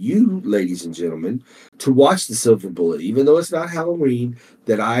tell you, ladies and gentlemen, to watch the Silver Bullet, even though it's not Halloween,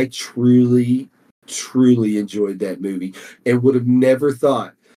 that I truly truly enjoyed that movie and would have never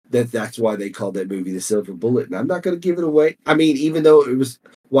thought that that's why they called that movie The Silver Bullet. And I'm not going to give it away. I mean, even though it was,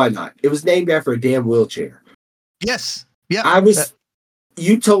 why not? It was named after a damn wheelchair. Yes. Yeah.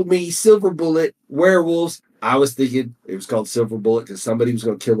 You told me Silver Bullet, werewolves. I was thinking it was called Silver Bullet because somebody was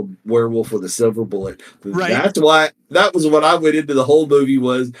going to kill a werewolf with a silver bullet. Right. That was what I went into the whole movie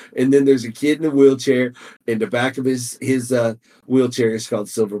was. And then there's a kid in a wheelchair, and the back of his wheelchair is called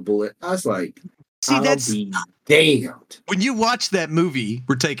Silver Bullet. I was like, see, that's be damned. When you watch that movie,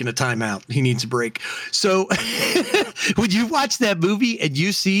 we're taking a time out. He needs a break. So when you watch that movie and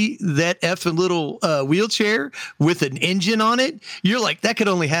you see that effing little wheelchair with an engine on it, you're like, that could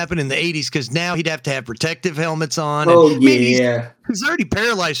only happen in the 80s because now he'd have to have protective helmets on. Oh, yeah. He's already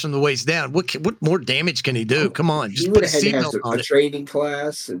paralyzed from the waist down. What more damage can he do? Come on. Just put a seatbelt on a training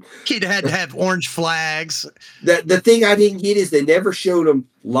class. And he'd had to have orange flags. The thing I didn't get is they never showed him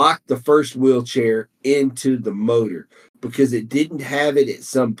lock the first wheelchair into the motor because it didn't have it at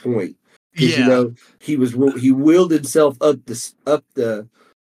some point. Yeah. You know, he wheeled himself up the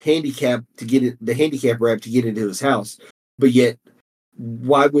handicap to get it, the handicap ramp to get into his house. But yet,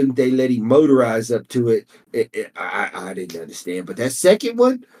 why wouldn't they let him motorize up to it? I didn't understand. But that second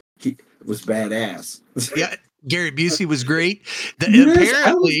one was badass. Yeah, Gary Busey was great.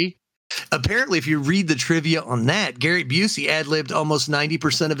 Apparently, if you read the trivia on that, Gary Busey ad-libbed almost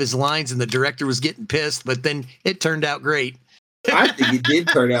 90% of his lines, and the director was getting pissed, but then it turned out great. I think it did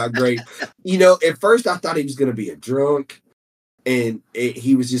turn out great. You know, at first I thought he was going to be a drunk, and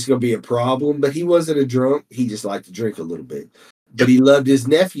he was just going to be a problem, but he wasn't a drunk. He just liked to drink a little bit. But he loved his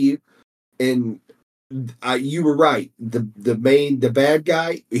nephew, and you were right. The bad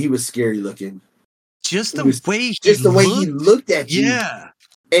guy, he was scary looking. Just the way he looked at you. Yeah.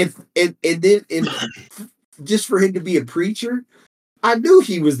 And then just for him to be a preacher, I knew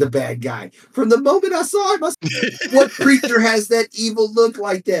he was the bad guy. From the moment I saw him, what preacher has that evil look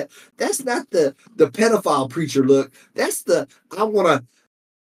like that? That's not the pedophile preacher look. That's the I want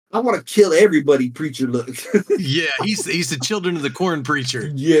to kill everybody preacher look. Yeah, he's the Children of the Corn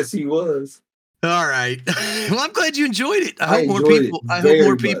preacher. Yes, he was. All right. Well, I'm glad you enjoyed it. I hope more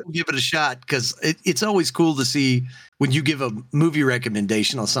people give it a shot because it's always cool to see when you give a movie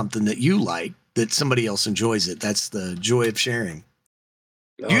recommendation on something that you like, that somebody else enjoys it. That's the joy of sharing.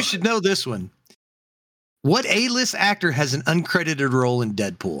 You should know this one. What A-list actor has an uncredited role in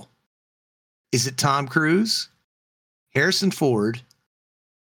Deadpool? Is it Tom Cruise, Harrison Ford,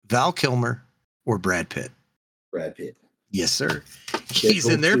 Val Kilmer, or Brad Pitt? Brad Pitt. Yes, sir. He's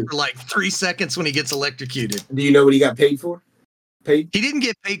in there for like 3 seconds when he gets electrocuted. Do you know what he got paid for? He didn't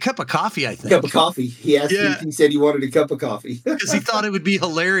get paid. Cup of coffee, I think. Cup of coffee. He asked me if he said he wanted a cup of coffee. Because he thought it would be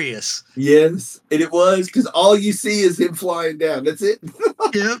hilarious. Yes, and it was, because all you see is him flying down. That's it.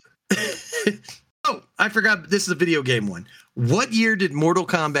 Yep. Oh, I forgot. This is a video game one. What year did Mortal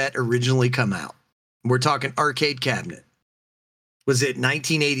Kombat originally come out? We're talking arcade cabinet. Was it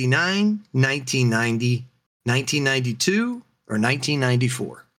 1989, 1990, 1992, or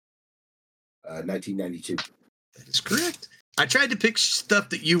 1994? 1992. That is correct. I tried to pick stuff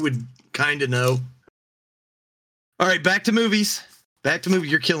that you would kind of know. All right, back to movies.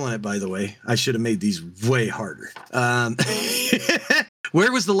 You're killing it, by the way. I should have made these way harder.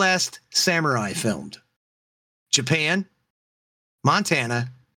 Where was the last Samurai filmed? Japan, Montana,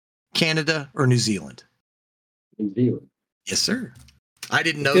 Canada, or New Zealand? New Zealand. Yes, sir. I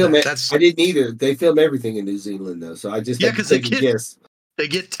didn't know that. I didn't either. They film everything in New Zealand, though, so I just because they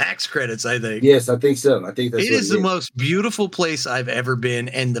get tax credits, I think. Yes, I think so. I think that's it is the most beautiful place I've ever been,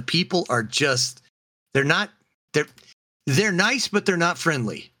 and the people are they're nice, but they're not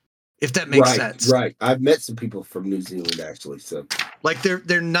friendly, if that makes sense. Right. I've met some people from New Zealand, actually. So, like,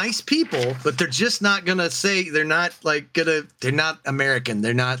 they're nice people, but they're just not gonna say they're not American.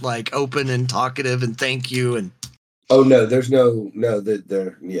 They're not like open and talkative and thank you and. Oh no, they don't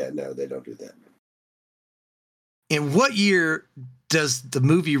do that. In what year does the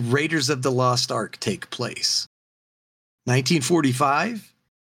movie Raiders of the Lost Ark take place? 1945,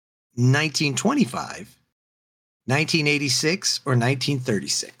 1925, 1986, or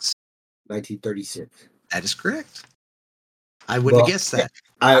 1936? 1936. That is correct. I wouldn't have guessed that.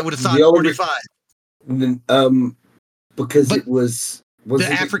 I would have thought 45. Because it was the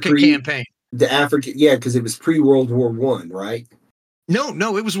African campaign. The African, because it was pre-World War I, right?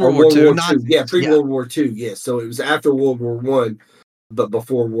 No, it was World War II. Pre-World War II, yes. So it was after World War I, but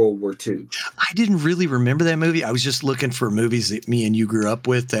before World War II. I didn't really remember that movie. I was just looking for movies that me and you grew up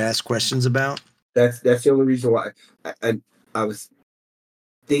with to ask questions about. That's the only reason why I was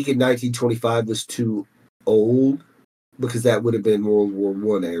thinking 1925 was too old, because that would have been World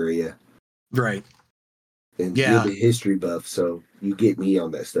War I area. Right. And you're the history buff, so you get me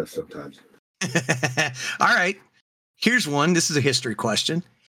on that stuff sometimes. All right. Here's one. This is a history question.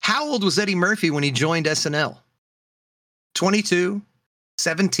 How old was Eddie Murphy when he joined SNL? 22,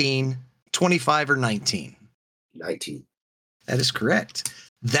 17, 25, or 19? 19. That is correct.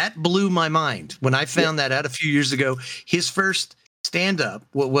 That blew my mind when I found that out a few years ago. His first stand-up,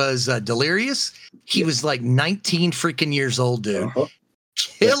 what was Delirious? He was like 19 freaking years old, dude.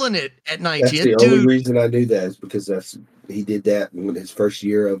 Killing it at 19. That's the only reason I knew that is because he did that in his first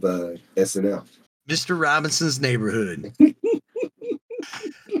year of SNL. Mr. Robinson's Neighborhood.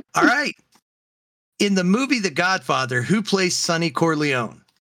 All right. In the movie The Godfather, who plays Sonny Corleone?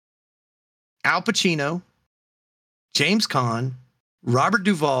 Al Pacino, James Caan, Robert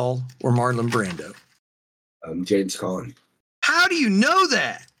Duvall, or Marlon Brando? James Caan. How do you know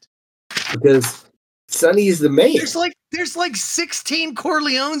that? Because Sonny is the man. There's like 16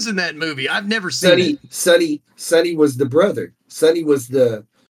 Corleones in that movie. I've never seen it. Sonny was the brother. Sonny was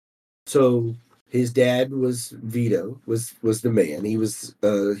so his dad was Vito, was the man. He was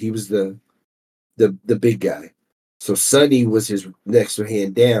the big guy. So Sonny was his next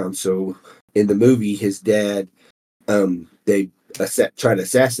hand down. So in the movie, his dad, they try to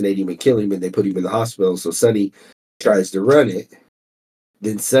assassinate him and kill him, and they put him in the hospital. So Sonny tries to run it.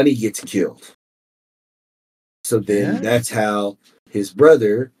 Then Sonny gets killed. So then that's how his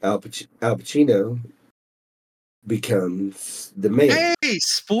brother, Al Pacino, becomes the man. Hey,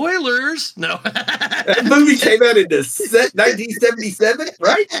 spoilers! No. That movie came out in 1977,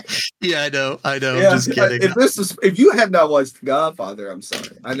 right? Yeah, I know. Yeah, I'm just kidding. If you have not watched The Godfather, I'm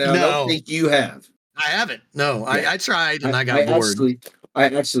sorry. I don't think you have. I haven't. No, I tried and I got bored. I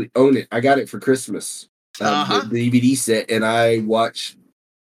actually own it. I got it for Christmas. The DVD set, and I watched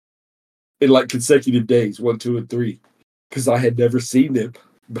in like consecutive days, 1, 2, and 3, because I had never seen them.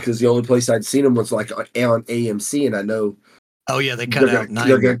 Because the only place I'd seen them was like on AMC, and I know. Oh yeah, they cut out.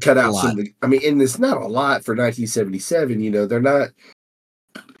 They're going to cut out some. And it's not a lot for 1977. They're not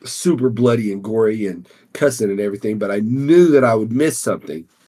super bloody and gory and cussing and everything, but I knew that I would miss something.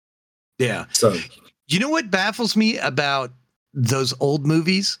 Yeah. So, you know what baffles me about those old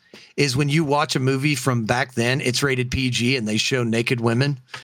movies is when you watch a movie from back then, it's rated PG and they show naked women.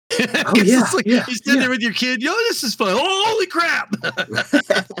 Oh yeah, you're sitting there with your kid. Yo, this is fun. Oh, holy crap!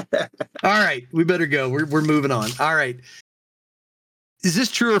 All right, we better go. We're moving on. All right, is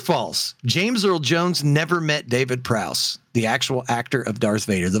this true or false? James Earl Jones never met David Prowse, the actual actor of Darth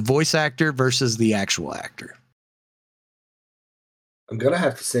Vader, the voice actor versus the actual actor. I'm gonna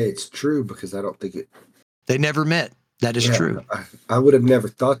have to say it's true because I don't think it. They never met. That is true. I would have never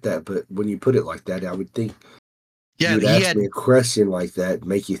thought that, but when you put it like that, I would think. Yeah, you'd ask me a question like that,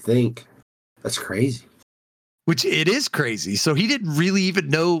 make you think. That's crazy. Which it is crazy. So he didn't really even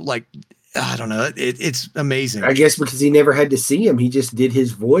know, like, I don't know. It's amazing. I guess because he never had to see him. He just did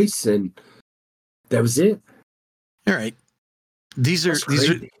his voice and that was it. All right. These are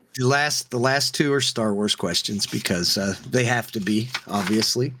the last two are Star Wars questions because they have to be,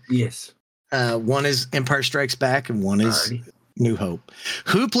 obviously. Yes. One is Empire Strikes Back and one is New Hope.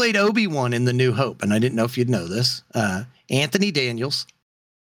 Who played Obi-Wan in The New Hope? And I didn't know if you'd know this. Anthony Daniels,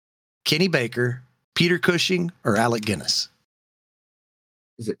 Kenny Baker, Peter Cushing, or Alec Guinness?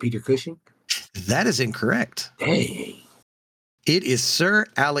 Is it Peter Cushing? That is incorrect. Dang. It is Sir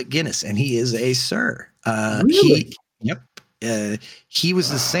Alec Guinness, and he is a sir. Really? He was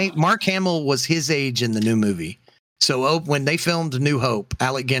the same. Mark Hamill was his age in the new movie. So when they filmed New Hope,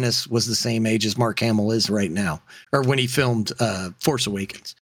 Alec Guinness was the same age as Mark Hamill is right now, or when he filmed Force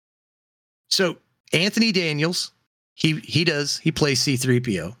Awakens. So Anthony Daniels, he plays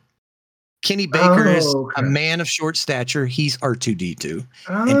C-3PO. Kenny Baker is a man of short stature. He's R2-D2.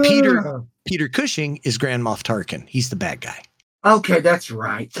 And Peter Cushing is Grand Moff Tarkin. He's the bad guy. Okay, that's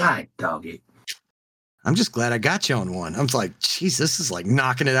right. God dog it. I'm just glad I got you on one. I'm like, geez, this is like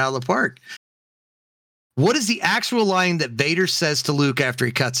knocking it out of the park. What is the actual line that Vader says to Luke after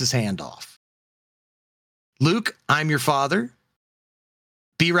he cuts his hand off? Luke, I'm your father.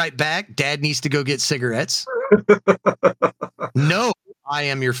 Be right back. Dad needs to go get cigarettes. No, I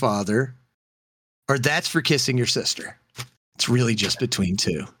am your father. Or that's for kissing your sister. It's really just between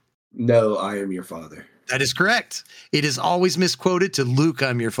two. No, I am your father. That is correct. It is always misquoted to Luke,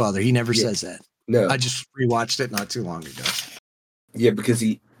 I'm your father. He never says that. No. I just rewatched it not too long ago. Yeah,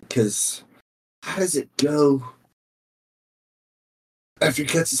 because how does it go? After he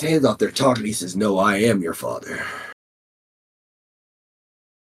cuts his hands off, they're talking. He says, no, I am your father.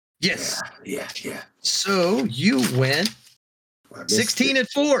 Yes. Yeah. So you went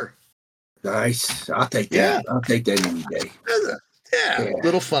 16-4. Nice. I'll take that. I'll take that any day. Yeah.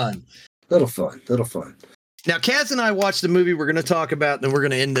 Little fun. Now, Kaz and I watched the movie we're going to talk about, and then we're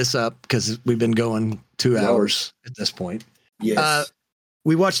going to end this up because we've been going 2 hours at this point. Yes.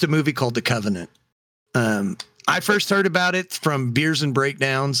 We watched a movie called The Covenant. I first heard about it from Beers and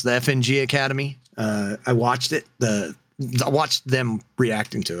Breakdowns, the FNG Academy. I watched it. I watched them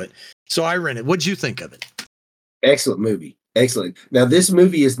reacting to it. So I rented. What'd you think of it? Excellent movie. Excellent. Now, this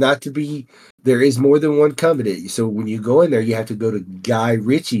movie is not to be, there is more than one Covenant. So when you go in there, you have to go to Guy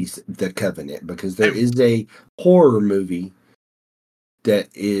Ritchie's The Covenant, because there is a horror movie that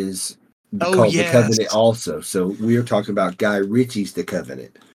is called The Covenant also. So we are talking about Guy Ritchie's The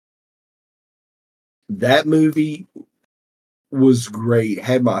Covenant. That movie was great.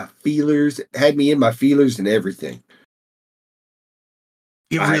 Had me in my feelers and everything.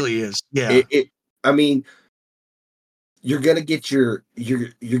 It really is. Yeah. I mean, you're gonna get your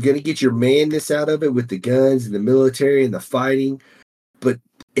manness out of it with the guns and the military and the fighting, but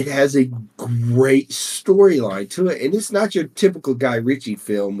it has a great storyline to it, and it's not your typical Guy Ritchie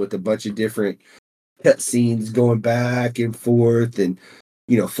film with a bunch of different cutscenes going back and forth and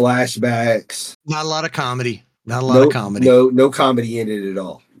flashbacks. Not a lot of comedy. Not a lot of comedy. No comedy in it at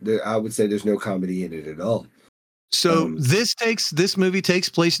all. I would say there's no comedy in it at all. So this movie takes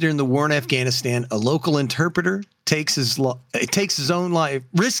place during the war in Afghanistan. A local interpreter risks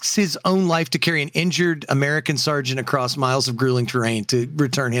his own life to carry an injured American sergeant across miles of grueling terrain to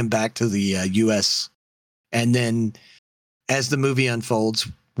return him back to the U.S. And then, as the movie unfolds,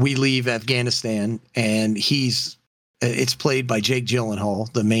 we leave Afghanistan, and it's played by Jake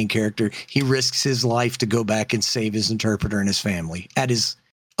Gyllenhaal, the main character. He risks his life to go back and save his interpreter and his family at his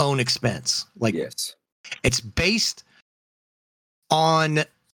own expense. Yes. It's based on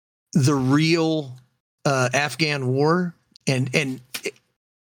the real Afghan war,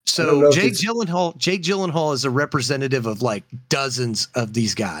 so Jake Gyllenhaal is a representative of like dozens of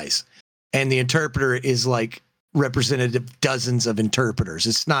these guys, and the interpreter is like representative of dozens of interpreters.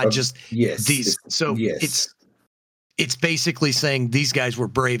 It's not just these. So it's basically saying these guys were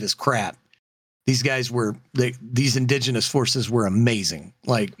brave as crap. These guys these indigenous forces were amazing.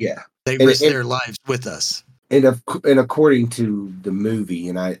 They risked their lives with us. And according to the movie,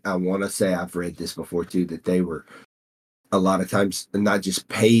 and I want to say I've read this before too, that they were a lot of times not just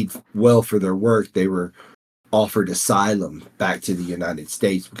paid well for their work, they were offered asylum back to the United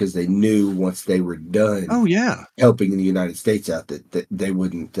States because they knew once they were done helping the United States out that they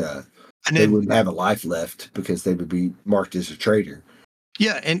wouldn't have a life left because they would be marked as a traitor.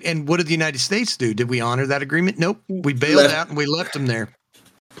 Yeah, and what did the United States do? Did we honor that agreement? Nope. We bailed out and we left them there.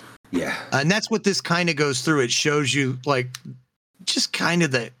 Yeah. And that's what this kind of goes through. It shows you just kind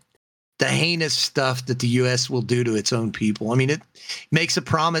of the heinous stuff that the U.S. will do to its own people. I mean, it makes a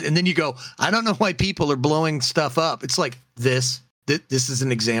promise. And then you go, I don't know why people are blowing stuff up. It's like this is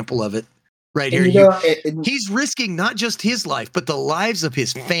an example of it right here. He's risking not just his life, but the lives of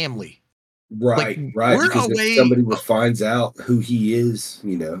his family. Right. Because if somebody finds out who he is,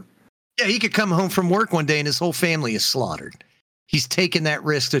 Yeah, he could come home from work one day and his whole family is slaughtered. He's taken that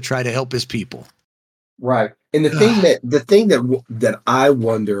risk to try to help his people. Right. And the thing that I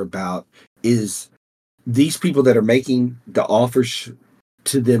wonder about is these people that are making the offers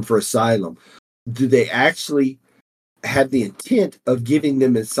to them for asylum. Do they actually have the intent of giving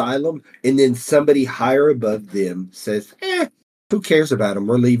them asylum, and then somebody higher above them says, who cares about them?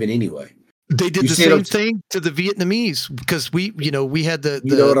 We're leaving anyway. They did the same thing to the Vietnamese because we had the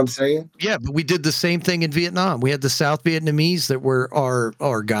you know what I'm saying? Yeah, but we did the same thing in Vietnam. We had the South Vietnamese that were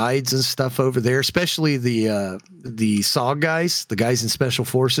our guides and stuff over there, especially the SOG guys, the guys in special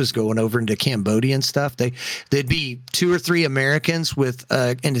forces going over into Cambodia and stuff. They'd be 2 or 3 Americans with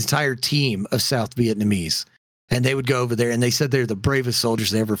an entire team of South Vietnamese, and they would go over there and they said they're the bravest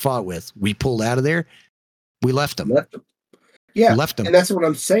soldiers they ever fought with. We pulled out of there. We left them. Yeah, left them. And that's what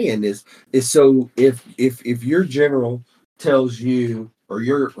I'm saying is so if your general tells you, or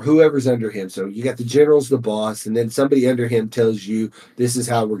your whoever's under him, so you got the general's the boss, and then somebody under him tells you this is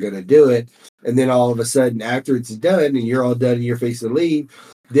how we're going to do it, and then all of a sudden after it's done and you're all done and you're facing to leave,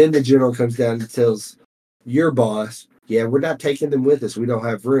 then the general comes down and tells your boss, yeah, we're not taking them with us. We don't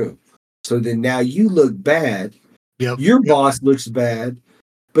have room. So then now you look bad. Your boss looks bad.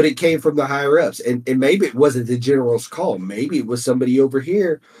 But it came from the higher ups, and maybe it wasn't the general's call. Maybe it was somebody over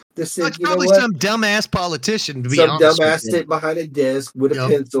here that said, it's probably some dumbass politician. Some dumbass sitting behind a desk with a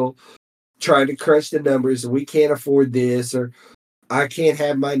pencil, trying to crunch the numbers. We can't afford this, or I can't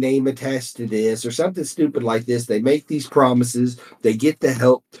have my name attached to this, or something stupid like this. They make these promises. They get the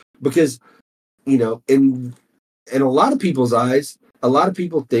help because, in a lot of people's eyes, a lot of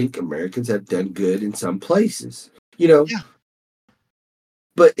people think Americans have done good in some places. Yeah.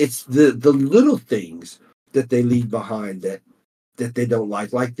 But it's the little things that they leave behind that they don't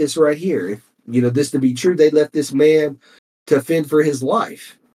like this right here. If this to be true, they left this man to fend for his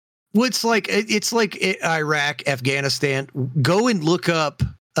life. Well, it's like Iraq, Afghanistan. Go and look up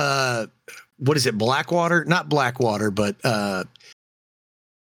what is it, Blackwater? Not Blackwater, but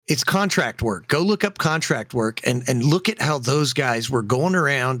it's contract work. Go look up contract work and look at how those guys were going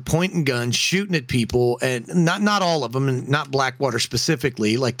around pointing guns, shooting at people, and not all of them, and not Blackwater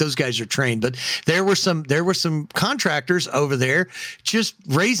specifically. Like, those guys are trained, but there were some contractors over there just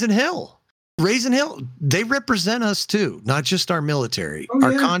raising hell. They represent us too, not just our military.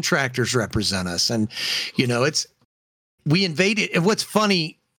 Our contractors represent us, and we invaded. And what's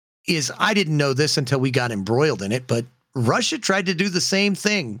funny is I didn't know this until we got embroiled in it, but Russia tried to do the same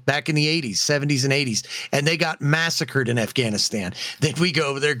thing back in the 80s, 70s and 80s, and they got massacred in Afghanistan. Then we go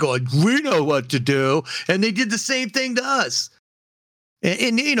over there going, we know what to do. And they did the same thing to us.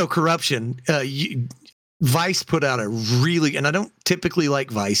 And corruption, Vice put out a really, and I don't typically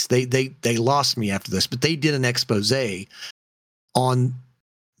like Vice. They lost me after this, but they did an expose on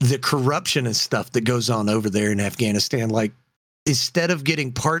the corruption and stuff that goes on over there in Afghanistan. Like, instead of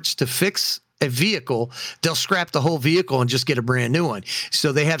getting parts to fix a vehicle, they'll scrap the whole vehicle and just get a brand new one.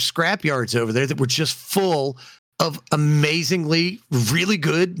 So they have scrap yards over there that were just full of amazingly really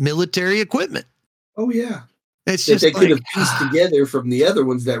good military equipment. Oh yeah. It's that just they could have pieced together from the other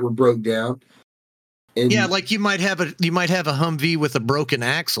ones that were broke down. And yeah, like you might have a Humvee with a broken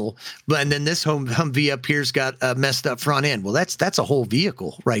axle, and then this Humvee up here's got a messed up front end. Well, that's a whole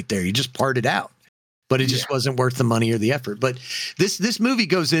vehicle right there. You just part it out. But it just wasn't worth the money or the effort. But this movie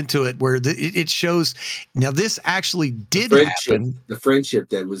goes into it where it shows, now this actually did happen. The friendship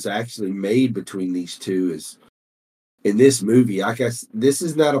that was actually made between these two is in this movie. I guess this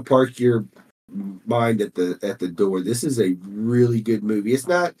is not a park your mind at the door. This is a really good movie. It's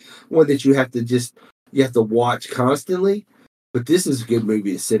not one that you have to watch constantly, but this is a good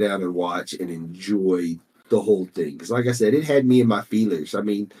movie to sit down and watch and enjoy the whole thing, because like I said, it had me in my feelers. I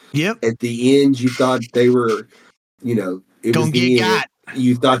mean, at the end you thought they were, it don't was get got.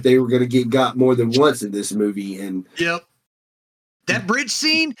 You thought they were going to get got more than once in this movie, and that bridge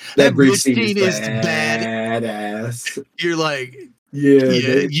scene, that bridge scene is badass. You're like,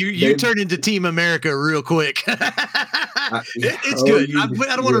 you turn into Team America real quick. It's good. I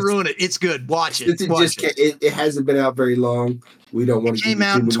don't want to ruin it. It's good. Watch it. It hasn't been out very long. We don't want to. It came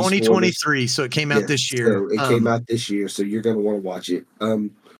out in 2023, so it came out this year. So it came out this year, so you're going to want to watch it.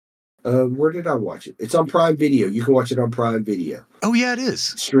 Where did I watch it? It's on Prime Video. You can watch it on Prime Video. Oh yeah, it is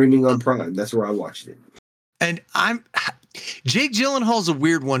streaming on Prime. That's where I watched it. And Jake Gyllenhaal's a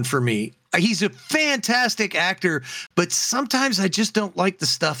weird one for me. He's a fantastic actor, but sometimes I just don't like the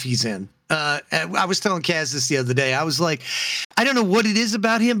stuff he's in. I was telling Kaz this the other day. I was like, I don't know what it is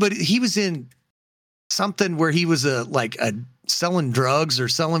about him, but he was in something where he was selling drugs or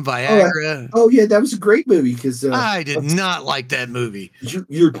selling Viagra. Oh yeah, that was a great movie because I did not like that movie.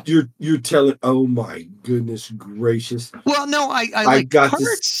 You're telling. Oh my goodness gracious! Well, no, I like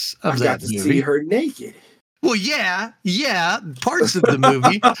parts of that movie. I got to see her naked. Well, yeah, parts of the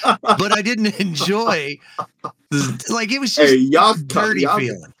movie, but I didn't enjoy. It was just dirty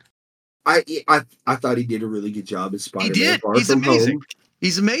feeling. I thought he did a really good job in Spider-Man. He did. He's amazing. Home.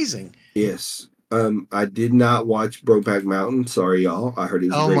 He's amazing. Yes. I did not watch Brokeback Mountain. Sorry, y'all. I heard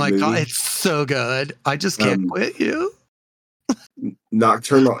it was a great movie. God, it's so good. I just can't quit you.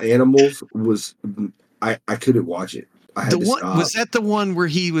 Nocturnal Animals was I couldn't watch it. I had to stop. Was that the one where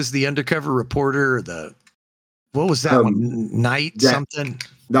he was the undercover reporter or what was that one? Something?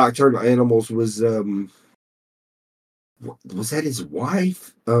 Nocturnal Animals was that his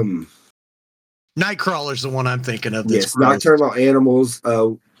wife? Nightcrawler's the one I'm thinking of. Yes, Nocturnal Animals.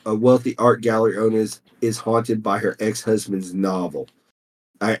 A wealthy art gallery owner is haunted by her ex-husband's novel.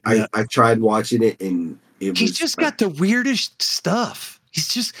 I tried watching it, and he's just got the weirdest stuff. He's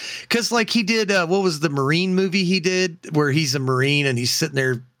just because he did what was the Marine movie he did where he's a Marine and he's sitting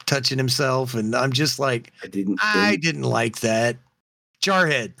there touching himself, and I'm just like, I didn't like that.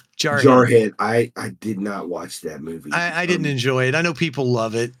 Jarhead. I did not watch that movie. I didn't enjoy it. I know people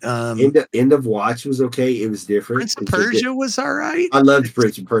love it. End of Watch was okay. It was different. Prince of Persia was all right. I loved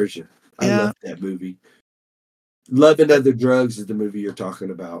Prince of Persia. I loved that movie. Love and Other Drugs is the movie you're talking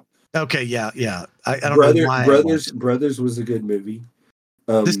about. Okay, yeah. I don't know why. Brothers was a good movie.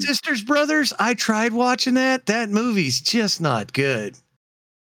 The Sisters Brothers, I tried watching that. That movie's just not good.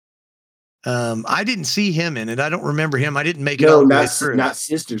 I didn't see him in it. I don't remember him. I didn't make it all the way through. Not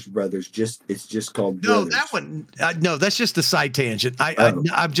Sisters Brothers. It's just called Brothers. No, that one. No, that's just a side tangent.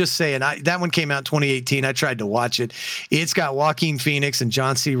 I'm just saying. That one came out in 2018. I tried to watch it. It's got Joaquin Phoenix and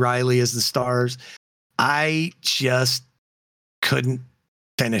John C. Reilly as the stars. I just couldn't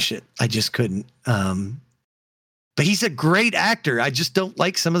finish it. I just couldn't. But he's a great actor. I just don't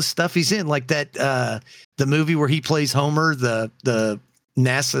like some of the stuff he's in, like that the movie where he plays Homer, the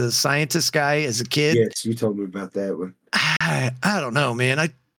NASA scientist guy as a kid. Yes, you told me about that one. I don't know, man. I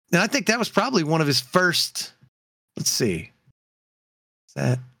think that was probably one of his first. Let's see.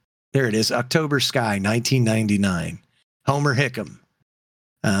 There it is. October Sky, 1999. Homer Hickam.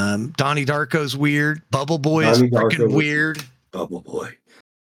 Donnie Darko's weird. Bubble Boy is freaking weird. Bubble Boy.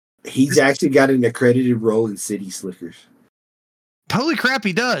 He's actually got an accredited role in City Slickers. Holy crap,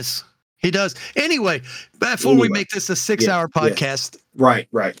 he does. He does. Anyway, before we make this a 6-hour podcast. Yeah.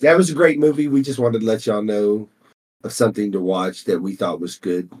 Right. That was a great movie. We just wanted to let y'all know of something to watch that we thought was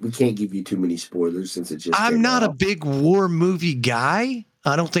good. We can't give you too many spoilers since it just I'm not a big war movie guy.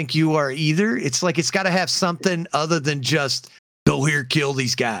 I don't think you are either. It's like it's got to have something other than just go here, kill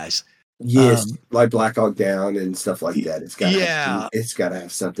these guys. Yes, like Black Hawk Down and stuff like that. It's got to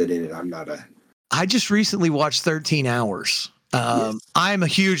have something in it. I just recently watched 13 Hours. I'm a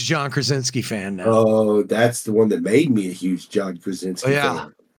huge John Krasinski fan now. Oh, that's the one that made me a huge John Krasinski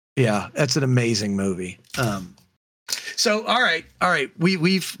fan. Yeah, that's an amazing movie. So all right,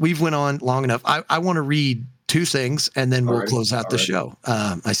 we've went on long enough. I want to read 2 things and then we'll close out the show.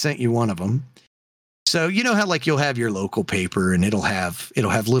 I sent you one of them. So you know how like you'll have your local paper and it'll have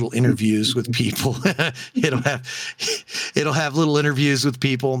little interviews with people. it'll have little interviews with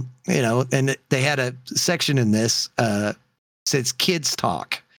people, you know, and they had a section in this says kids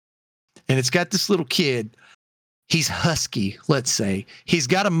talk. And it's got this little kid. He's husky, let's say. He's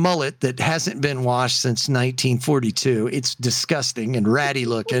got a mullet that hasn't been washed since 1942. It's disgusting and ratty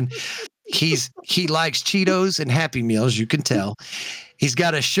looking. He likes Cheetos and Happy Meals, you can tell. He's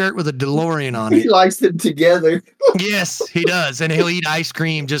got a shirt with a DeLorean on it. He likes them together. Yes, he does. And he'll eat ice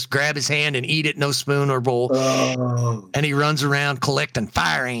cream, just grab his hand and eat it, no spoon or bowl. Oh. And he runs around collecting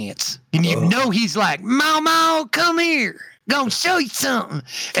fire ants. And you know he's like, Mau, come here. Gonna show you something.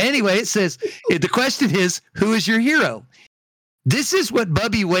 Anyway, it says, the question is, who is your hero? This is what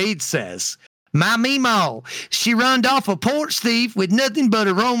Bubby Wade says. My Meemaw, she runned off a porch thief with nothing but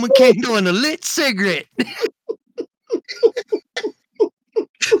a Roman candle and a lit cigarette.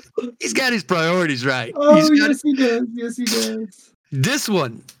 He's got his priorities right. Oh, yes, he does. Yes, he does. This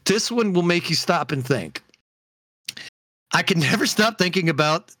one will make you stop and think. I can never stop thinking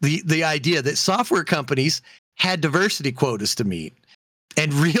about the idea that software companies had diversity quotas to meet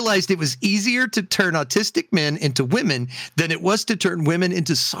and realized it was easier to turn autistic men into women than it was to turn women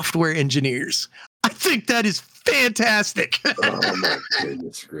into software engineers. I think that is fantastic. Oh, my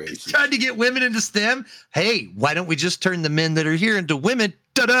goodness gracious. Trying to get women into STEM. Hey, why don't we just turn the men that are here into women?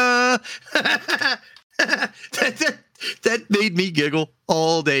 Ta-da! that made me giggle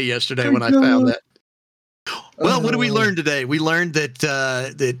all day yesterday when I found that. Well, what did we learn today? We learned that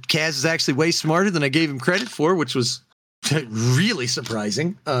Kaz is actually way smarter than I gave him credit for, which was really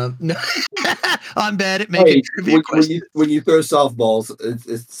surprising. No, I'm bad at making trivia questions. When you throw softballs,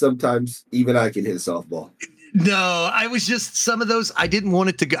 it's sometimes even I can hit a softball. No, I was just some of those. I didn't want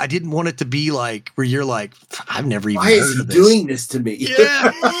it to be like where you're like, I've never even Why heard is he of this. doing this to me?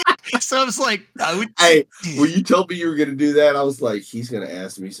 Yeah. So I was like, Hey, when you told me you were going to do that, I was like, he's going to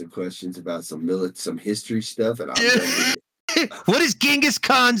ask me some questions about some history stuff, and what is Genghis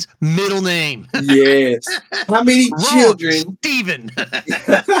Khan's middle name? Yes. How many children? Steven.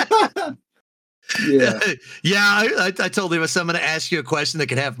 Yeah. I told him, I'm going to ask you a question that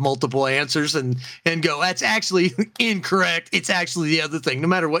could have multiple answers and go, that's actually incorrect. It's actually the other thing. No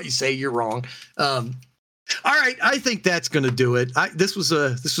matter what you say, you're wrong. All right. I think that's going to do it. This was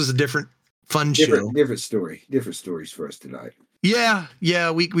a different fun show. Different stories for us tonight. Yeah.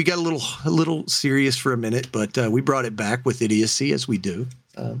 We got a little serious for a minute, but we brought it back with idiocy as we do.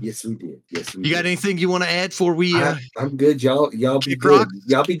 Yes, we did. You got anything you want to add before we? I'm good. Y'all be good.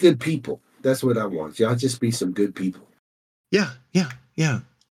 Y'all be good people. That's what I want. Y'all just be some good people. Yeah.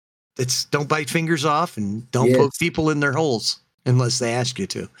 Don't bite fingers off and don't poke people in their holes unless they ask you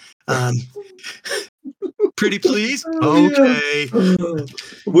to. Pretty please? Okay.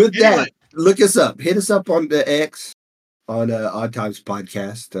 With that, look us up. Hit us up on the X on Odd Times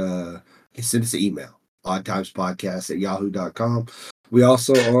Podcast. Send us an email. oddtimespodcast@yahoo.com. We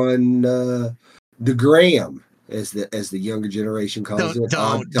also on the Gram. As the younger generation calls it.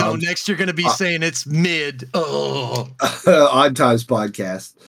 Don't. Next, you're going to be saying it's mid. Oh, Odd Times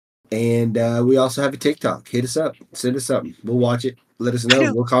Podcast, and we also have a TikTok. Hit us up. Send us something. We'll watch it. Let us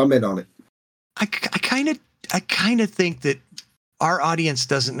know. We'll comment on it. I kind of think that our audience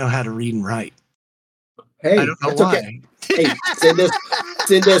doesn't know how to read and write. Hey, I don't know why. Okay. Hey,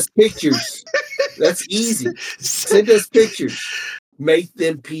 send us pictures. That's easy. Send us pictures. Make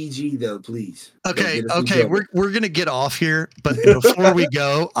them PG though, please. Okay, we're gonna get off here, but before we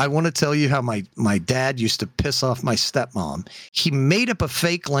go, I want to tell you how my dad used to piss off my stepmom. He made up a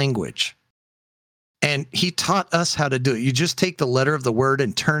fake language, and he taught us how to do it. You just take the letter of the word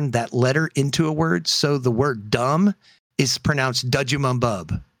and turn that letter into a word. So the word dumb is pronounced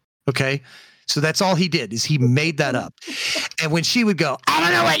dudgemumbub. Okay, so that's all he did is he made that up. And when she would go, I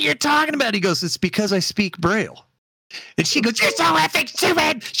don't know what you're talking about, he goes, it's because I speak Braille. And she goes, you're so effing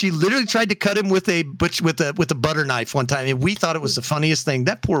stupid. She literally tried to cut him with a butter knife one time, and we thought it was the funniest thing.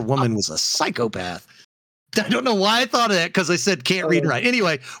 That poor woman was a psychopath. I don't know why I thought of that, because I said can't read and write.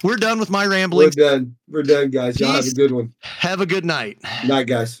 Anyway, we're done with my ramblings. We're done, guys. Y'all have a good one. Have a good night. Night,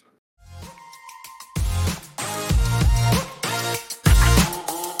 guys.